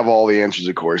I don't have all the answers,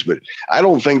 of course, but I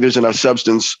don't think there's enough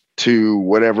substance to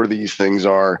whatever these things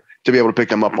are to be able to pick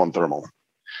them up on thermal.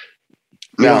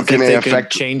 Now, can they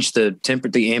could change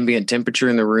the ambient temperature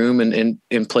in the room and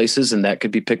in places, and that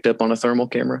could be picked up on a thermal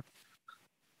camera?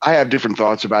 I have different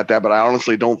thoughts about that, but I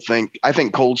honestly don't think. I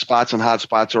think cold spots and hot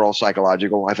spots are all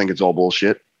psychological. I think it's all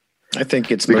bullshit. I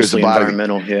think it's mostly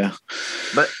environmental. Yeah,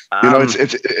 but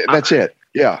it's that's it.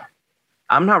 Yeah,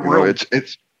 I'm not real.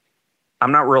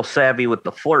 I'm not real savvy with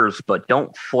the FLIRs, but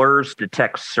don't FLIRs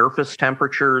detect surface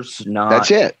temperatures?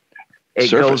 That's it. It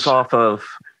goes off of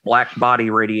black body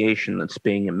radiation that's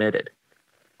being emitted.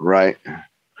 Right.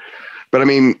 But I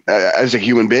mean, as a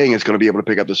human being, it's going to be able to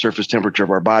pick up the surface temperature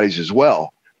of our bodies as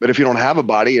well. But if you don't have a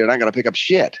body, you're not going to pick up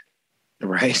shit.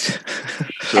 Right.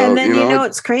 So, and then,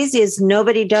 what's crazy is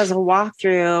nobody does a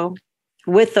walkthrough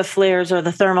with the FLIRs or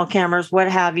the thermal cameras, what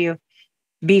have you,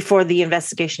 before the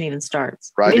investigation even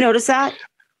starts. Right. You notice that?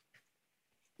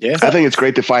 Yeah. I think it's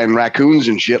great to find raccoons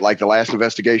and shit like the last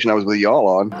investigation I was with y'all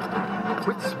on.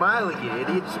 Quit smiling, you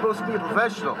idiot. You're supposed to be a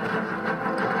professional.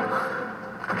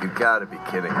 You gotta be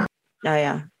kidding. Oh,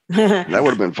 yeah. That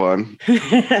would have been fun.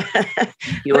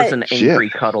 He was an angry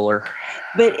cuddler.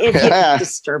 But if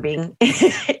disturbing,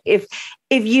 if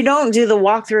you don't do the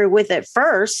walkthrough with it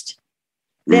first,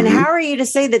 then how are you to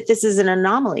say that this is an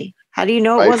anomaly? How do you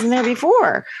know it wasn't there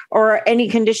before, or any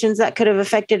conditions that could have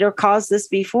affected or caused this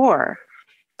before?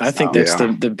 I think that's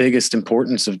the biggest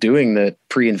importance of doing that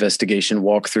pre-investigation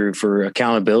walkthrough for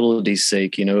accountability's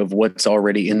sake, of what's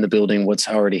already in the building, what's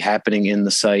already happening in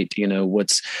the site, what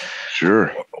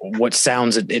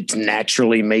sounds it's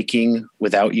naturally making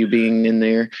without you being in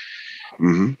there.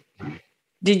 Mm-hmm.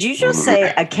 Did you just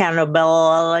say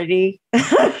accountability?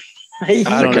 I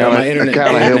don't know. My internet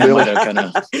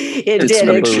it did.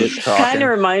 It kind of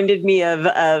reminded me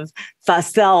of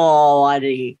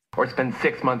facility. Or spend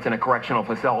 6 months in a correctional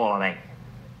facility.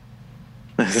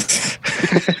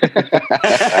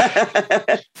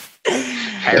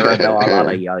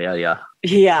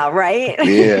 Yeah, right?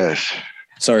 Yes.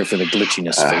 Sorry for the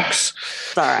glitchiness, folks.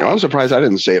 Sorry. I'm surprised I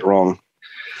didn't say it wrong.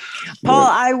 Paul,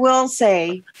 I will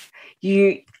say,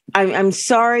 I'm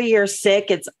sorry you're sick.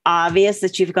 It's obvious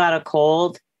that you've got a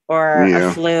cold or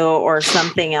a flu or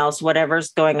something else,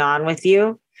 whatever's going on with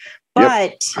you.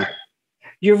 But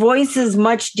your voice is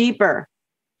much deeper.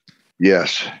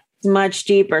 Yes. Much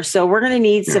deeper. So we're going to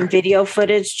need some video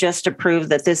footage just to prove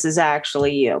that this is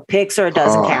actually you. Pixar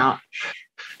doesn't count.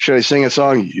 Should I sing a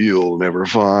song? You'll never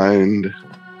find. You'll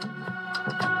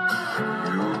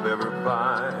never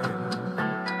find.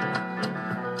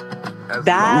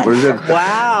 That, What is it?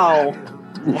 wow.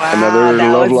 Another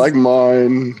that love was- like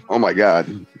mine. Oh my God.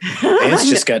 Pants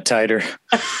just got tighter.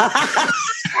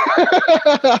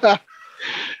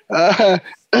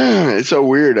 It's so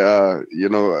weird.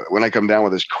 When I come down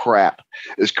with this crap,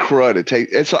 this crud,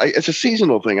 it's a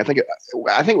seasonal thing. I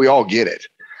think we all get it,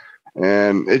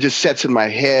 and it just sets in my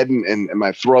head and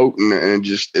my throat, and it's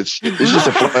just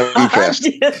a phlegm fest.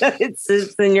 It's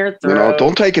just in your throat. You know,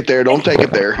 don't take it there. Don't take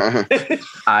it there.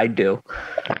 I do.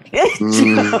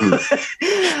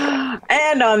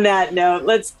 And on that note,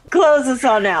 let's close this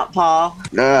on out, Paul.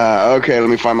 Okay, let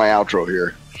me find my outro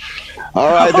here. All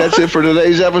right, that's it for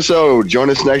today's episode. Join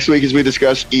us next week as we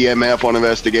discuss EMF on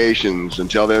investigations.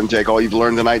 Until then, take all you've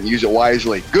learned tonight and use it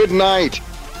wisely. Good night.